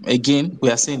feel, again,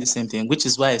 we are saying the same thing, which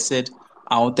is why I said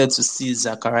I wanted to see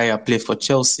Zakaria play for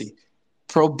Chelsea.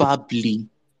 Probably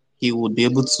he would be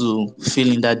able to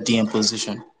fill in that DM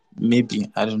position.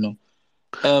 Maybe. I don't know.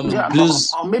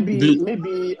 Blues, or maybe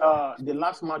the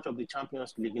last match of the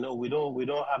Champions League. We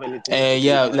don't have anything. A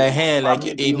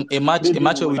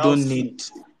match where we don't need.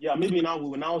 Yeah, maybe now we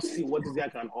will now see what this guy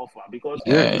can offer because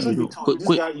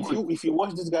if you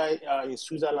watch this guy in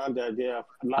Switzerland, there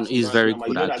last he's match, very you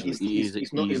good. know that he's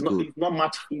not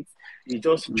match fit. He's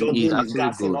just jogging, he's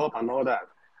gassing up and all that.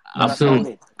 I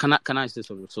feel. Can I say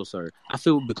something? So sorry. I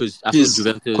feel Juventus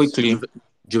quickly.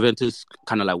 Juventus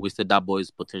kind of like wasted that boy's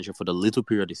potential for the little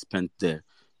period he spent there.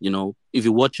 If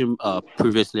you watch him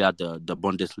previously at the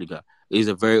Bundesliga,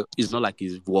 it's not like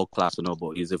he's world class or no,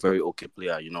 but he's a very okay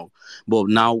player, But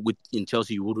now in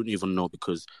Chelsea, you wouldn't even know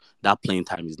because that playing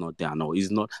time is not there. No,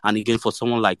 he's not. And again, for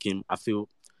someone like him, I feel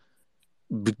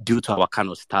due to our kind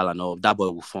of style and all, that boy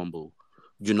will fumble.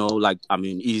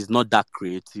 He's not that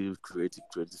creative.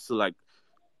 So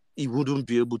he wouldn't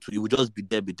be able to. He would just be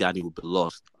there, and he would be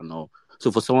lost.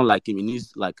 So for someone like him, he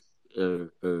needs if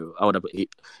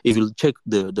you check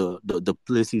the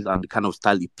places and the kind of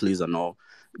style he plays and all,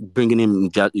 bringing him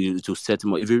to set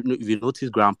him up. If you notice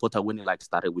Graham Potter when he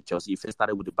started with Chelsea, if he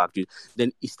started with the back three,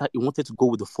 then he wanted to go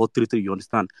with the 4-3-3. You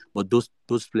understand? But those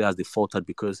players, they faltered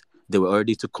because they were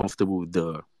already too comfortable with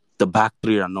the back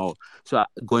three and all. So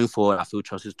going forward, I feel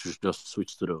Chelsea should just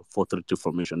switch to the 4-3-3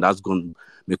 formation. That's going to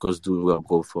make us do well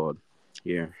go forward.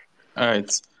 Yeah. All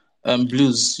right.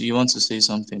 Blues, you want to say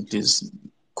something, please?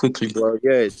 Quickly. Well,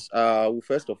 yes. We'll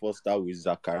first of all start with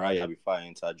Zakaria before I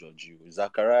enter Giorgio.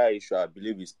 Zakaria issue, I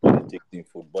believe, is politics in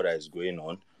football that is going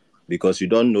on because you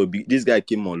don't know. This guy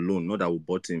came on loan, not that we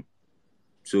bought him.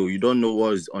 So you don't know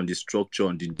what is on the structure,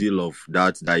 on the deal of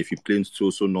that if you play so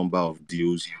number of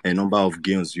deals, a number of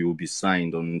games you will be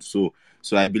signed on. So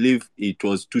I believe it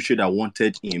was Tuchel that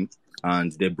wanted him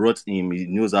and they brought him. He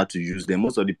knows how to use them.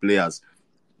 Most of the players,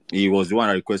 he was the one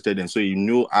that requested them, so he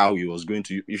knew how he was going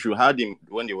to. If you heard him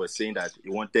when they were saying that he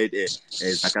wanted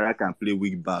Zakaria can play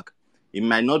weak back, he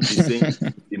might not be saying.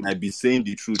 He might be saying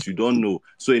the truth. You don't know,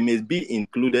 so it may be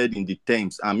included in the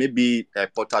terms, and maybe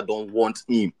Potter don't want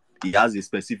him. He has a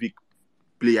specific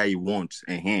player he wants.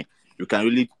 You can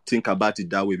really think about it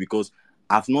that way because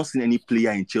I've not seen any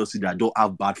player in Chelsea that don't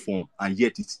have bad form, and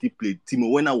yet he still played. Timo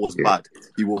Werner was bad.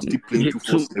 He was still playing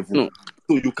 2-4-7. No.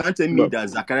 So you can't tell me that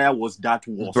Zakaria was that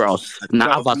worse. Bro,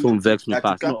 now Everton vex me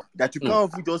past. That you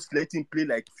can't just let him play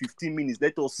like 15 minutes.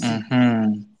 Let us see.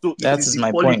 So that is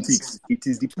my politics. Point. It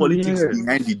is the politics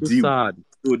behind the deal. Sad.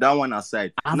 So that one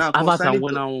aside. Now Everton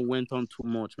went on too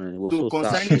much, man. It was so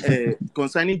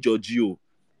concerning Giorgio,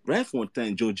 right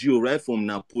from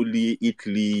Napoli,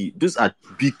 Italy, those are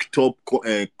big top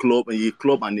club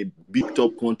and a big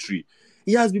top country.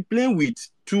 He has been playing with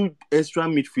 2 extra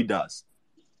midfielders.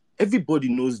 Everybody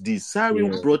knows this.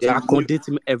 Sarri brought him. Accommodate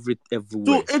him everywhere.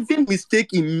 So every mistake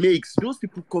he makes, those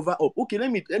people cover up. Okay,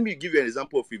 let me give you an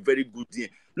example of a very good thing.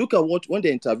 Look at when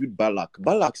they interviewed Ballack.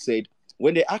 Ballack said,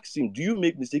 when they asked him, do you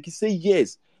make mistakes? He said,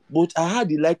 yes. But I had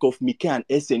the like of Mike and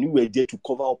Essen who were there to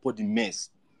cover up all the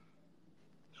mess.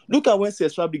 Look at when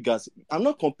Cesc Fabregas, I'm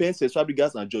not comparing Cesc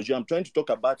Fabregas and Giorgio. I'm trying to talk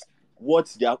about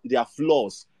what their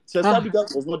flaws. Cesc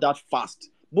Fabregas was not that fast.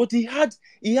 But he had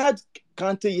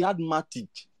Kante, he had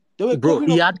Matic. They were Bro, covering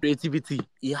he up. had creativity.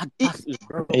 He had passes,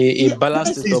 bro. He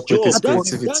balanced That's it his up with his job.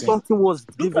 creativity. Something was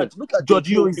given. Look at Giorgio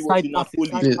Giorgio when is he was side in passing,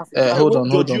 Napoli. side Please, passing, side hold When on,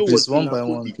 Giorgio please, was in one by one,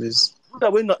 Napoli, please. look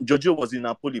at when Giorgio was in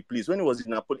Napoli, please. When he was in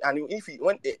Napoli, and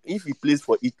if he plays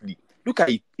for Italy, look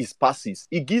at his passes.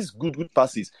 He gives good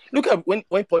passes. Look at when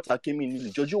Potter came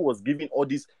in, Giorgio was giving all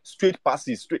these straight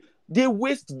passes. They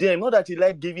waste them. Not that he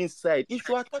like giving side. If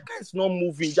your attacker is not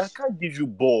moving, they can't give you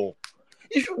ball.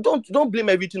 If you don't blame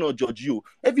everything on Giorgio.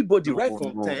 Everybody, right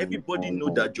from 10, everybody know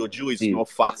that Giorgio is See, not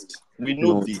fast. We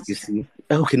know no, you this. see.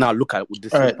 Okay, now look at the All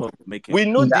same right, point we're making. We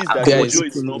know this that guys, Giorgio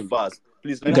is not fast.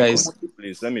 Please let me guys, continue.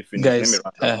 Please let me finish. Let me guys.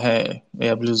 wrap up.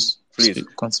 Yeah, Blues. Please.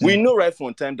 Continue. We know right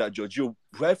from time that Giorgio,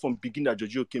 right from beginning that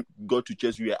Giorgio got to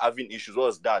Chelsea, we were having issues. What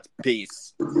was that?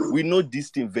 Pace. We know this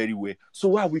thing very well. So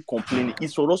why are we complaining?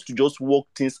 It's for us to just work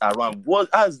things around.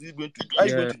 How is he going to do? How are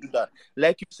you going to do that?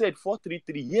 Like you said, 4-3-3.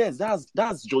 Yes,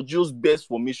 that's Giorgio's best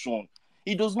formation.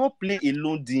 He does not play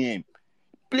alone DM.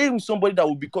 Play with somebody that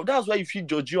will be covered. That's why you feel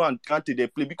Giorgio and Kante they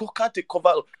play, because Kante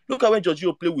cover. Look at when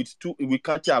Giorgio play with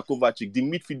Kante and Kovacic. The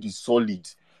midfield is solid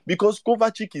because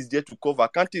Kovacic is there to cover.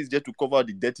 Kante is there to cover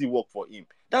the dirty work for him.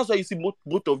 That's why you see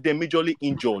both of them majorly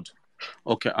injured.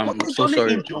 Okay, I'm so Majorly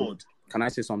sorry. injured. Can I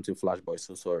say something, Flash Boy?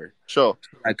 So sorry. Sure.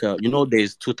 Like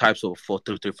there's two types of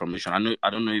 4-3-3 formation. I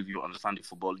don't know if you understand the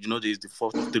football. There's the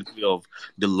 4-3-3 of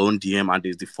the lone DM and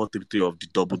there's the 4-3-3 of the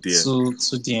double DM.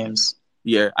 Two DMs.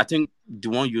 Yeah, I think the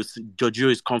one Giorgio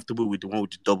is comfortable with the one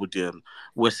with the double DM.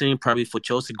 We're saying probably for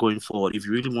Chelsea going forward, if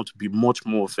you really want to be much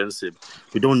more offensive,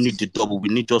 we don't need the double. We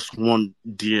need just one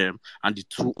DM and the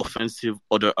two offensive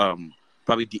other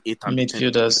probably the 8 and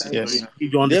midfielders. the 10. Yes.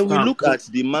 You understand? Then we look at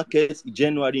the market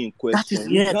January in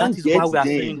question. That is why we are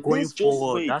saying them. going Let's just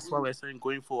forward. wait. That's why we're saying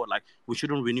going forward. Like we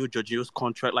shouldn't renew Giorgio's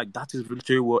contract. Like that is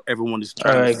literally what everyone is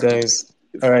All trying right, to say. guys.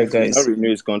 All right, If he guys. not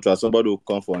renew his contract, somebody will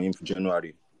come for him for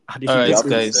January. And they All should right, just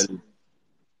guys.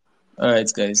 All right,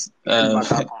 guys.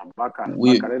 Baka,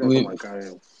 we let them come and carry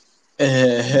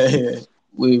him.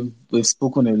 we've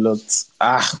spoken a lot.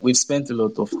 We've spent a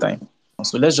lot of time.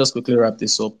 So let's just quickly wrap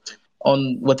this up.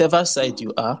 On whatever side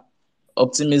you are,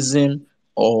 optimism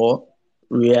or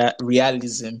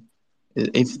realism,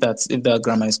 if that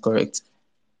grammar is correct.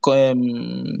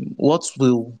 What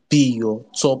will be your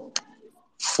top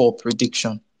 4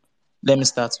 prediction? Let me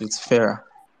start with Farah.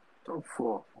 Top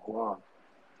 4. Wow.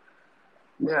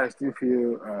 Yeah, I still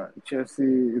feel Chelsea,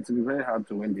 it will be very hard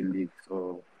to win the league.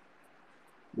 So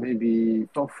maybe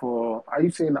top 4. Are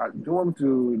you saying that? Do you want me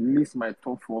to list my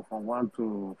top 4 from 1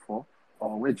 to 4?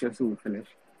 Or where Chelsea will finish?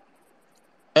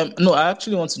 No, I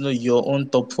actually want to know your own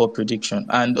top 4 prediction.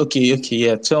 And okay,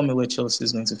 yeah. Tell me where Chelsea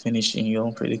is going to finish in your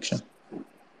own prediction.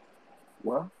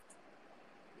 Well,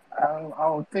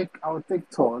 I'll take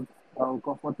third. I'll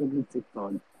comfortably take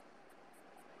third.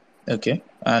 Okay.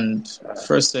 And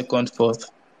first, second,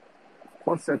 fourth.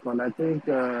 For second, I think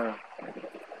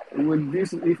with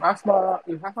this, if Arsenal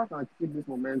can keep this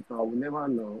momentum, we'll never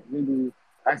know. Maybe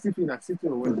I still feel that City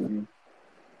will win the league,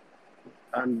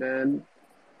 and then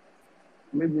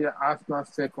maybe Arsenal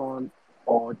second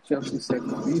or Chelsea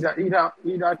second.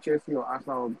 Either Chelsea or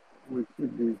Arsenal will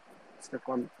keep the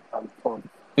second and third.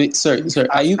 Wait, sorry.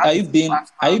 Are you being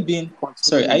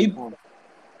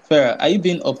Farah, are you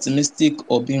being optimistic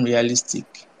or being realistic?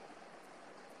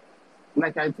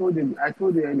 Like I told you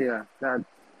earlier that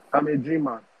I'm a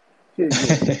dreamer. I'm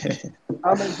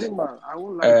a dreamer. I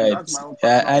won't lie. All right. That's my own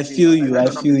personal I feel opinion. you. I I let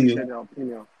other feel people you. share their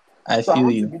opinion. I So I feel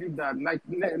want to you. believe that. Like,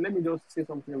 let me just say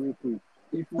something real quick.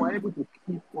 If we're able to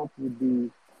keep up with the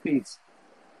pace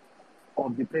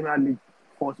of the Premier League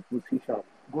first position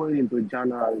going into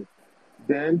January,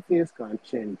 then things can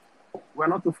change. We're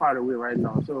not too far away right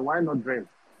now, so why not dream?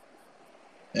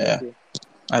 Yeah, Okay.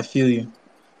 I feel you.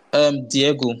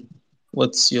 Diego,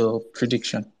 what's your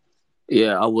prediction?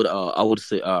 Yeah, I would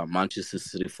say Manchester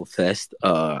City for first.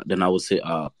 Then I would say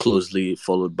closely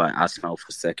followed by Arsenal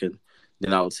for second.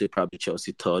 Then I would say probably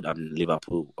Chelsea third and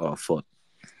Liverpool fourth.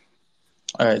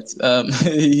 All right.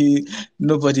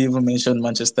 Nobody even mentioned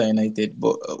Manchester United,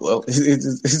 but well,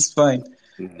 it's fine.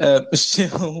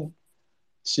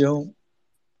 Sean.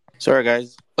 Sorry,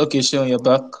 guys. Okay, Sean, you're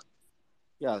back.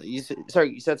 Yeah, you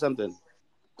said something.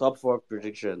 Top 4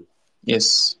 prediction.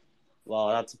 Yes. Wow,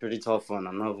 that's a pretty tough one.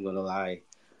 I'm not even gonna lie.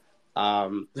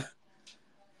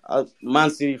 Man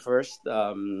City first.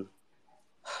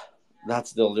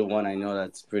 That's the only one I know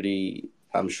that's pretty.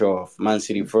 I'm sure of. Man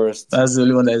City first. That's the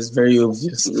only one that is very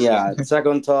obvious. Yeah,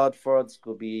 second, third, fourth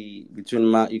could be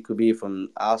between it could be from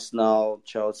Arsenal,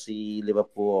 Chelsea,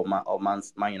 Liverpool, or Man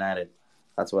United.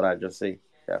 That's what I just say.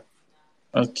 Yeah.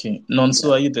 Okay.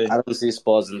 Nonso, are you there? I don't see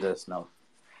Spurs in this. No.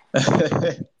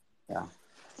 Yeah.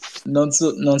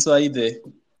 Nonso, are you there?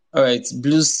 All right,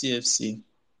 Blues CFC.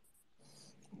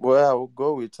 Well, I will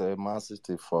go with Man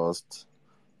City first.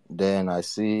 Then I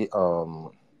see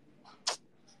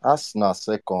Arsenal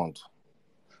second,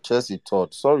 Chelsea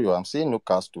third. Sorry, I'm seeing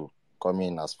Newcastle coming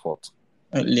in as fourth.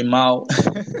 Limao.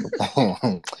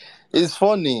 It's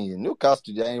funny.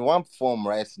 Newcastle, they're in one form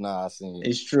right now.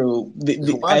 It's true.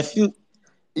 I feel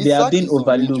they are Isak being is on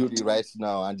overlooked. injury right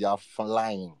now, and they are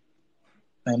flying.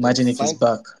 Imagine if he's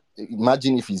back.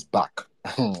 Imagine if he's back.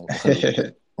 And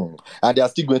they are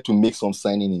still going to make some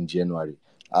signing in January.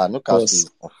 Newcastle is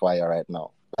on fire right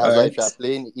now. That's why if you are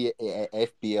playing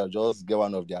FPL, just get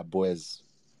one of their boys.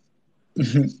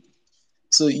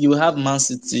 So you have Man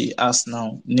City,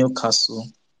 Arsenal, Newcastle,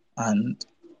 and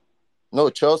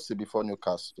Chelsea before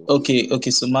Newcastle. Okay.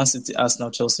 So Man City, Arsenal,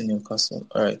 Chelsea, Newcastle.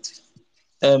 All right.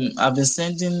 I've been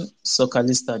sending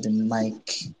Soccerlista the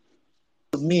mic.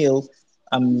 Me,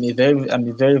 I'm a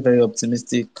very, very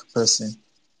optimistic person.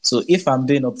 So if I'm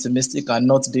being optimistic and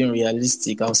not being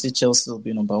realistic, I'll say Chelsea will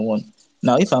be number one.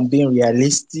 Now, if I'm being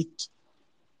realistic,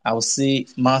 I'll say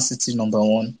Man City number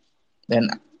one. Then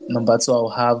number two, I'll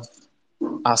have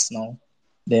Arsenal.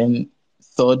 Then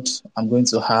third, I'm going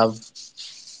to have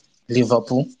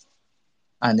Liverpool.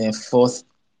 And then fourth,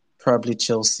 probably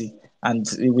Chelsea. And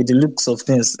with the looks of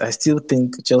things, I still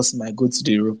think Chelsea might go to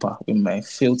the Europa. We might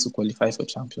fail to qualify for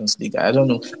Champions League. I don't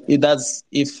know.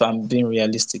 If I'm being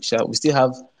realistic. We still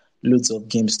have loads of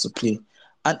games to play.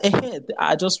 And ahead,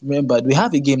 I just remembered we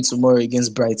have a game tomorrow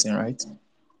against Brighton, right?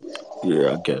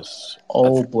 Yeah, I guess.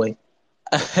 Oh boy.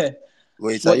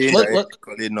 Wait, are you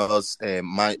calling us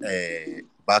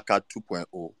Baka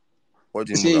 2.0? What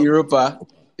do you know? Europa.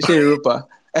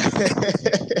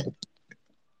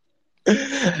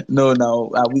 No, now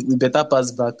we better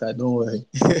pass back. Don't worry.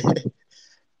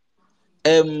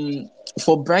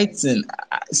 For Brighton,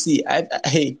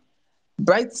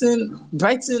 Brighton.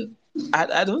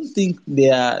 I don't think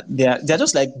they're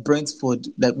just like Brentford.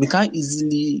 Like we can't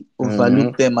easily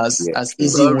overlook them as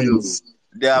easy wins.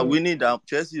 They are winning that.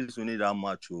 Chelsea is winning that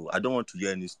match. I don't want to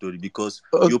hear any story because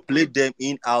you played them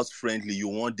in-house friendly. You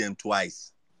won them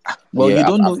twice. Well, you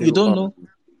don't know.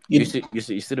 You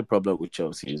see the problem with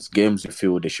Chelsea is games you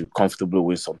feel they should comfortably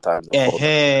win sometimes.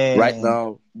 Right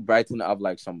now, Brighton have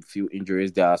like some few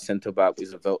injuries. Their centre back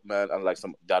is a Veltman and like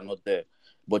some they're not there.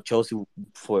 But Chelsea,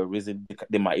 for a reason,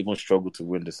 they might even struggle to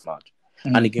win this match.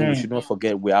 Mm-hmm. And again, we should not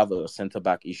forget we have a centre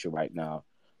back issue right now.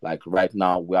 Like right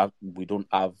now, we don't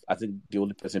have. I think the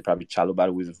only person probably Chalobah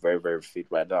who is very, very fit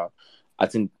right now. I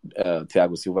think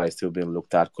Thiago Silva is still being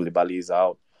looked at. Koulibaly is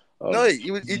out. No,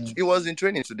 he was in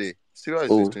training today. Silva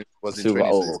was in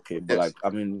training. Oh, okay. But like, I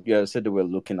mean, said they were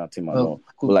looking at him. I know.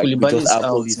 But like, we just have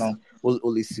only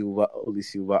Silva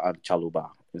and Chalobah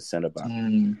in centre back.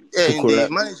 The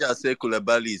manager said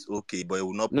Koulibaly is okay, but he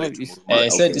will not play tomorrow. He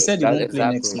said he won't play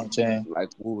next match.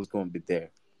 Like, who was going to be there?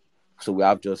 So we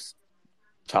have just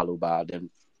Chalobah,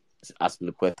 then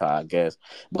Aspilicueta, I guess.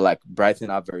 But like, Brighton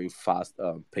are very fast,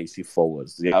 pacey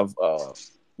forwards. They have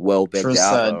Welbeck.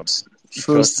 Trossard.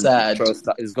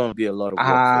 It's going to be a lot of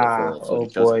work for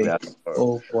the Chelsea players.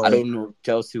 Oh boy! I don't know.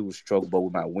 Chelsea will struggle, but we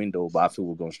might win though. But I feel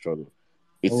we're going to struggle.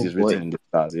 It is written in the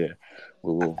stars. Yeah,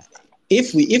 we will.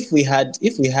 If we had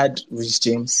Rich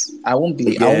James, I won't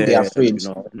be afraid.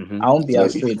 I won't be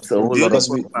afraid. So the only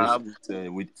problem I have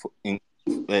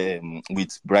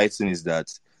with Brighton is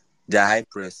that they're high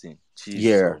pressing.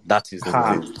 That is the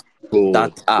thing.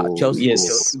 Chelsea.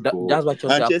 Yes. That's why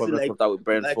Chelsea have problems like, with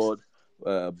Brentford.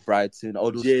 Brighton,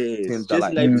 all those teams that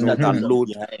load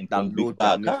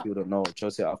that midfielder. No,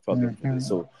 Chelsea have problems with it,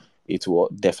 so it will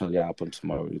definitely happen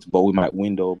tomorrow. But we might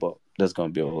win though. But there's gonna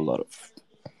be a whole lot of.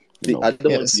 I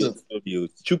don't want to tell you.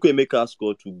 Chukwuemeka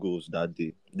scored 2 goals that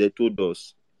day. They told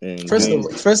us.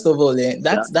 First of all,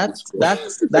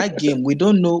 that game we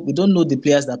don't know the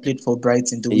players that played for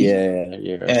Brighton, do we? Yeah.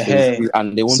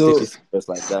 And they won't take it serious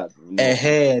like that.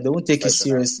 They won't take it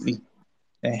seriously.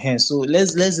 So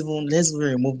let's even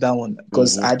remove that one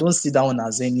because I don't see that one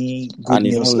as any good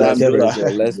news.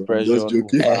 Less pressure.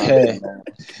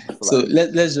 So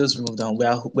let's just remove that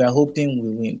one. We are hoping we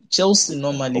win. Chelsea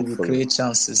normally will create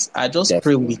chances. I just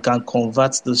pray we can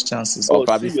convert those chances. Or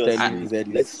probably Sterling Z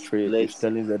is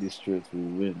straight. We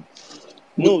win.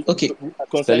 No, okay.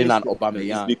 Sterling and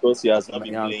Aubameyang because he has not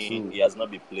been playing. He has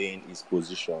not been playing his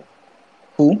position.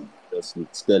 Who?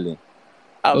 Sterling.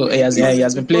 He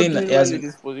has been playing. He has in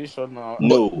his position now.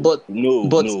 But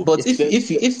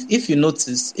if you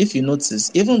notice,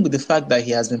 even with the fact that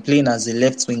he has been playing as a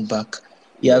left wing back,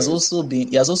 he has also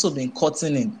been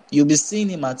cutting in. You'll be seeing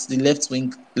him at the left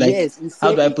wing. Like, Yes, he how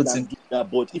said do I he put can it? do that,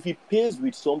 but if he plays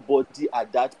with somebody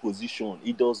at that position,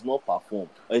 he does not perform.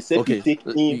 Except you Okay, take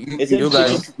him, except you you take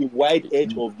him guys. to the wide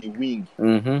edge of the wing,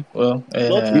 Mm-hmm. Well,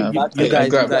 not to You, the you, back you end. guys, you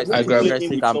grab, guys Not I think to you grab. play guys him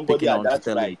think with I'm somebody picking at on that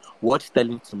Sterling. right. Watch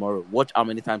Sterling tomorrow. Watch how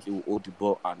many times he will hold the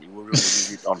ball and he will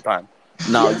release it on time.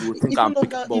 Now Yes, you will think he I'm don't have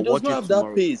picking, that. but He does watch not it have that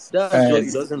tomorrow. pace. That's All It right,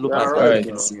 just doesn't look like You're all I'm right, right,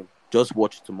 picking on now. him. Just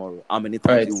watch tomorrow. How many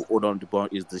all times he right. will hold on the ball,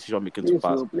 his decision making to Please,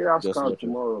 pass. we'll play our Just scout watch it.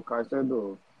 tomorrow.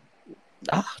 Caicedo.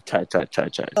 Chai.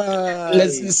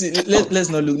 Let's Aye. see. Let's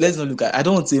not look. Let's not look at. I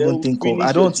don't want to They even will think of.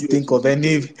 I finish don't your want to think of GH.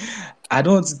 any. I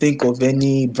don't want to think of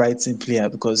any Brighton player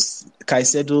because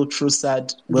Caicedo,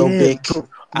 Trossard, Yeah, Welbeck. bro.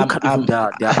 Look at even I'm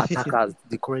their attackers,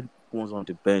 the current ones on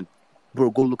the bench.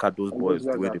 Bro, go look at those And those boys the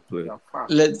guys way are, they play. are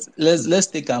fast. let's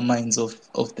take our minds off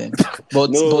them.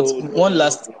 But No, one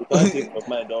last you can't take your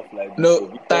mind off like this. So no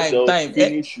because time they'll time.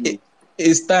 finish you.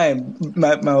 It's time.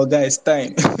 My guy, it's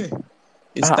time.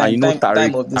 It's I time. know Time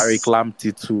Tariq of Tariq this.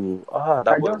 Lamptey too.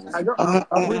 That boy was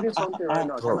I'm reading something right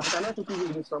now. bro. Can I quickly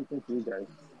read something to you guys?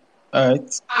 All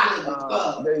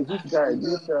right. There is this guy,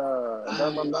 this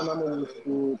Dynamo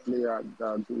Moscow player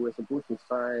that we were supposed to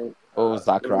sign Oh,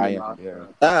 Zach during the Ryan. last Yeah.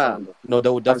 Ah, calendar. No, they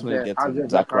will As definitely the get as the him.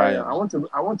 Zach Zachariah, Ryan.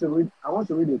 I want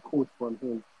to read a quote from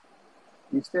him.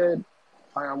 He said,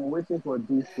 "I am waiting for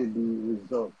this to be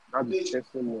resolved." That is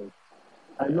testimony.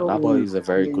 I Yeah, know that who boy is is a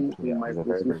very good playing in player. my He's a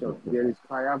very, very position. good player. There is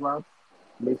Kai Havertz,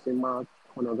 Mason Mount,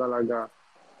 Conor Gallagher,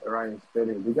 Ryan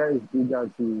Sterling. The guy is eager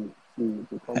to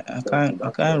come to Chelsea. I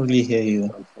That's can't what really is hear you.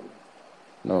 important for me.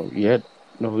 No, yeah.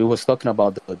 No, we was talking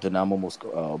about the Dynamo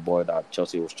Moscow boy that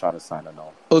Chelsea was trying to sign and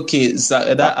all. Okay,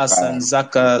 Zach that Hassan Ryan.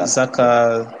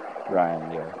 Zaka.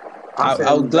 Ryan, yeah. I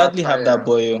Hassan would gladly have that Zachariah.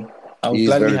 boy. I would He's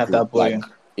gladly very have good. that Like boy.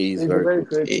 he's He's a very very good.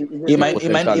 creative. He's a The very creative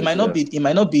potential is player. there. It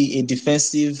might not be a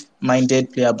defensive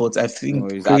minded player, but I No,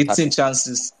 think he's attacking.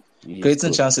 He's creating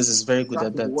good. chances is very good That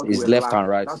at is that. what His we left lack. and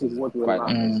right That is is what we quite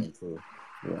lack. amazing too.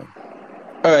 Yeah.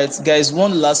 All right, guys.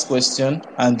 One last question,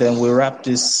 and then we wrap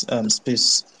this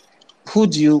space. Who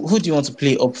do you want to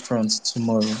play up front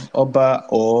tomorrow, Oba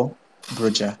or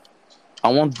Broja? I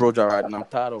want Broja right now.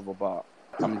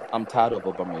 I'm tired of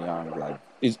Aubameyang. Like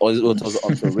it was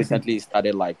also recently he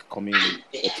started like coming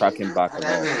tracking back and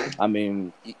all. I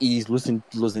mean he's losing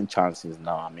chances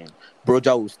now. I mean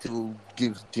Broja will still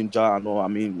give ginger and all. I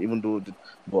mean even though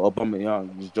but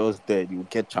Aubameyang is just dead. He will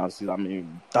get chances. I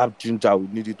mean that ginger will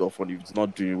need it off if it's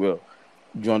not doing well.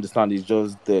 Do you understand? He's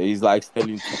just there. He's like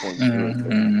Sterling 2.0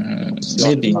 again. Do you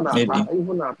Maybe, understand? maybe.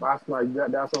 Even at Arsenal,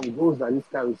 there are some goals that this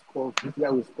guy will score. This guy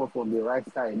will score from the right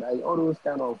side. Like all those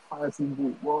kind of fancy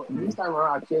goals. But this time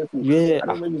around at Chelsea, Yeah, I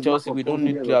don't know if it's lack Chelsea, of we don't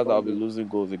need confidence or players that will be something. losing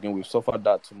goals again. We've suffered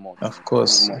that Of too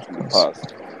course, much of in the course.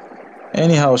 past.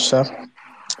 Anyhow, Sha.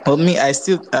 For me,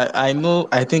 I know.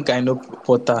 I think I know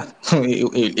Potter a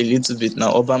little bit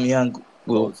now. Aubameyang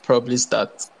will Cause probably start.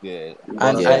 yeah, And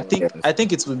But yeah, I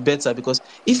think it will be better because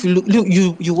if you look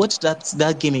you watch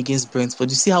that game against Brentford,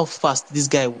 you see how fast this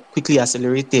guy quickly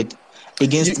accelerated you,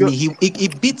 against you, me. He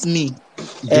beat me.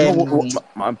 you know what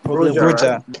my problem Broja, with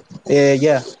right? Broja.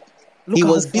 Yeah. look He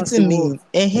how was fast he beating was.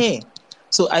 me.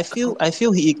 So I feel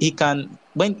he can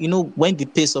when the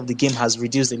pace of the game has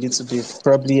reduced a little bit,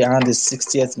 probably around the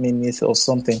 60th minute or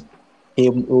something, he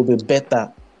will be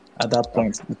better at that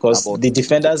point because About the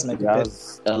defenders might he be better.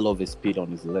 has a lot of speed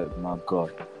on his leg. My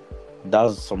God,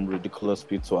 that's some ridiculous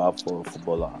speed to have for a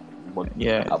footballer. But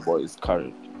Yeah. that boy is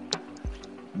carried.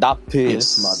 That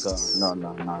pace, my God, Yes.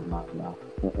 no.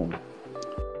 Mm-mm.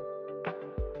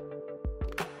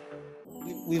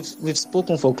 We've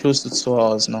spoken for close to 2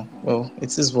 hours now. Well,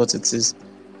 it is what it is.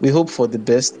 We hope for the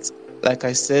best. Like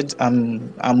I said,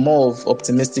 I'm more of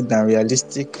optimistic than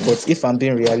realistic. But if I'm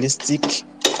being realistic,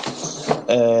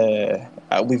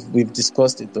 we've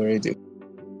discussed it already.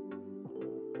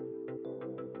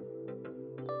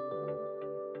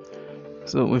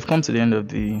 So we've come to the end of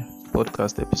the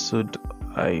podcast episode.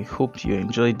 I hope you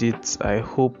enjoyed it. I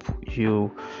hope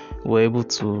you were able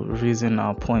to reason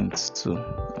our points too.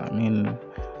 I mean,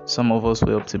 some of us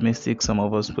were optimistic, some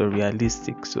of us were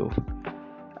realistic. So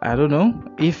I don't know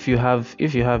if you have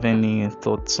any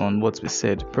thoughts on what we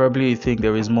said. Probably you think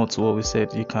there is more to what we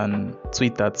said. You can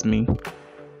tweet at me.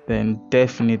 Then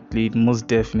most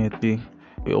definitely,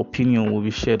 your opinion will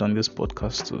be shared on this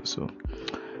podcast too. So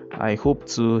I hope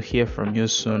to hear from you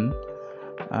soon,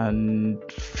 and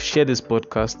share this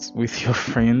podcast with your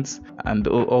friends, and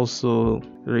also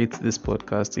rate this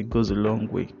podcast. It goes a long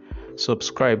way.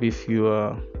 Subscribe if you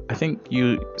I think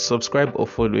you subscribe or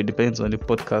follow. It depends on the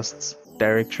podcast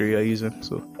directory you're using.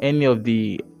 So any of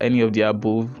the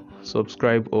above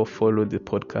subscribe or follow the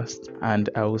podcast, and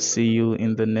I will see you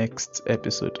in the next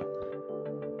episode.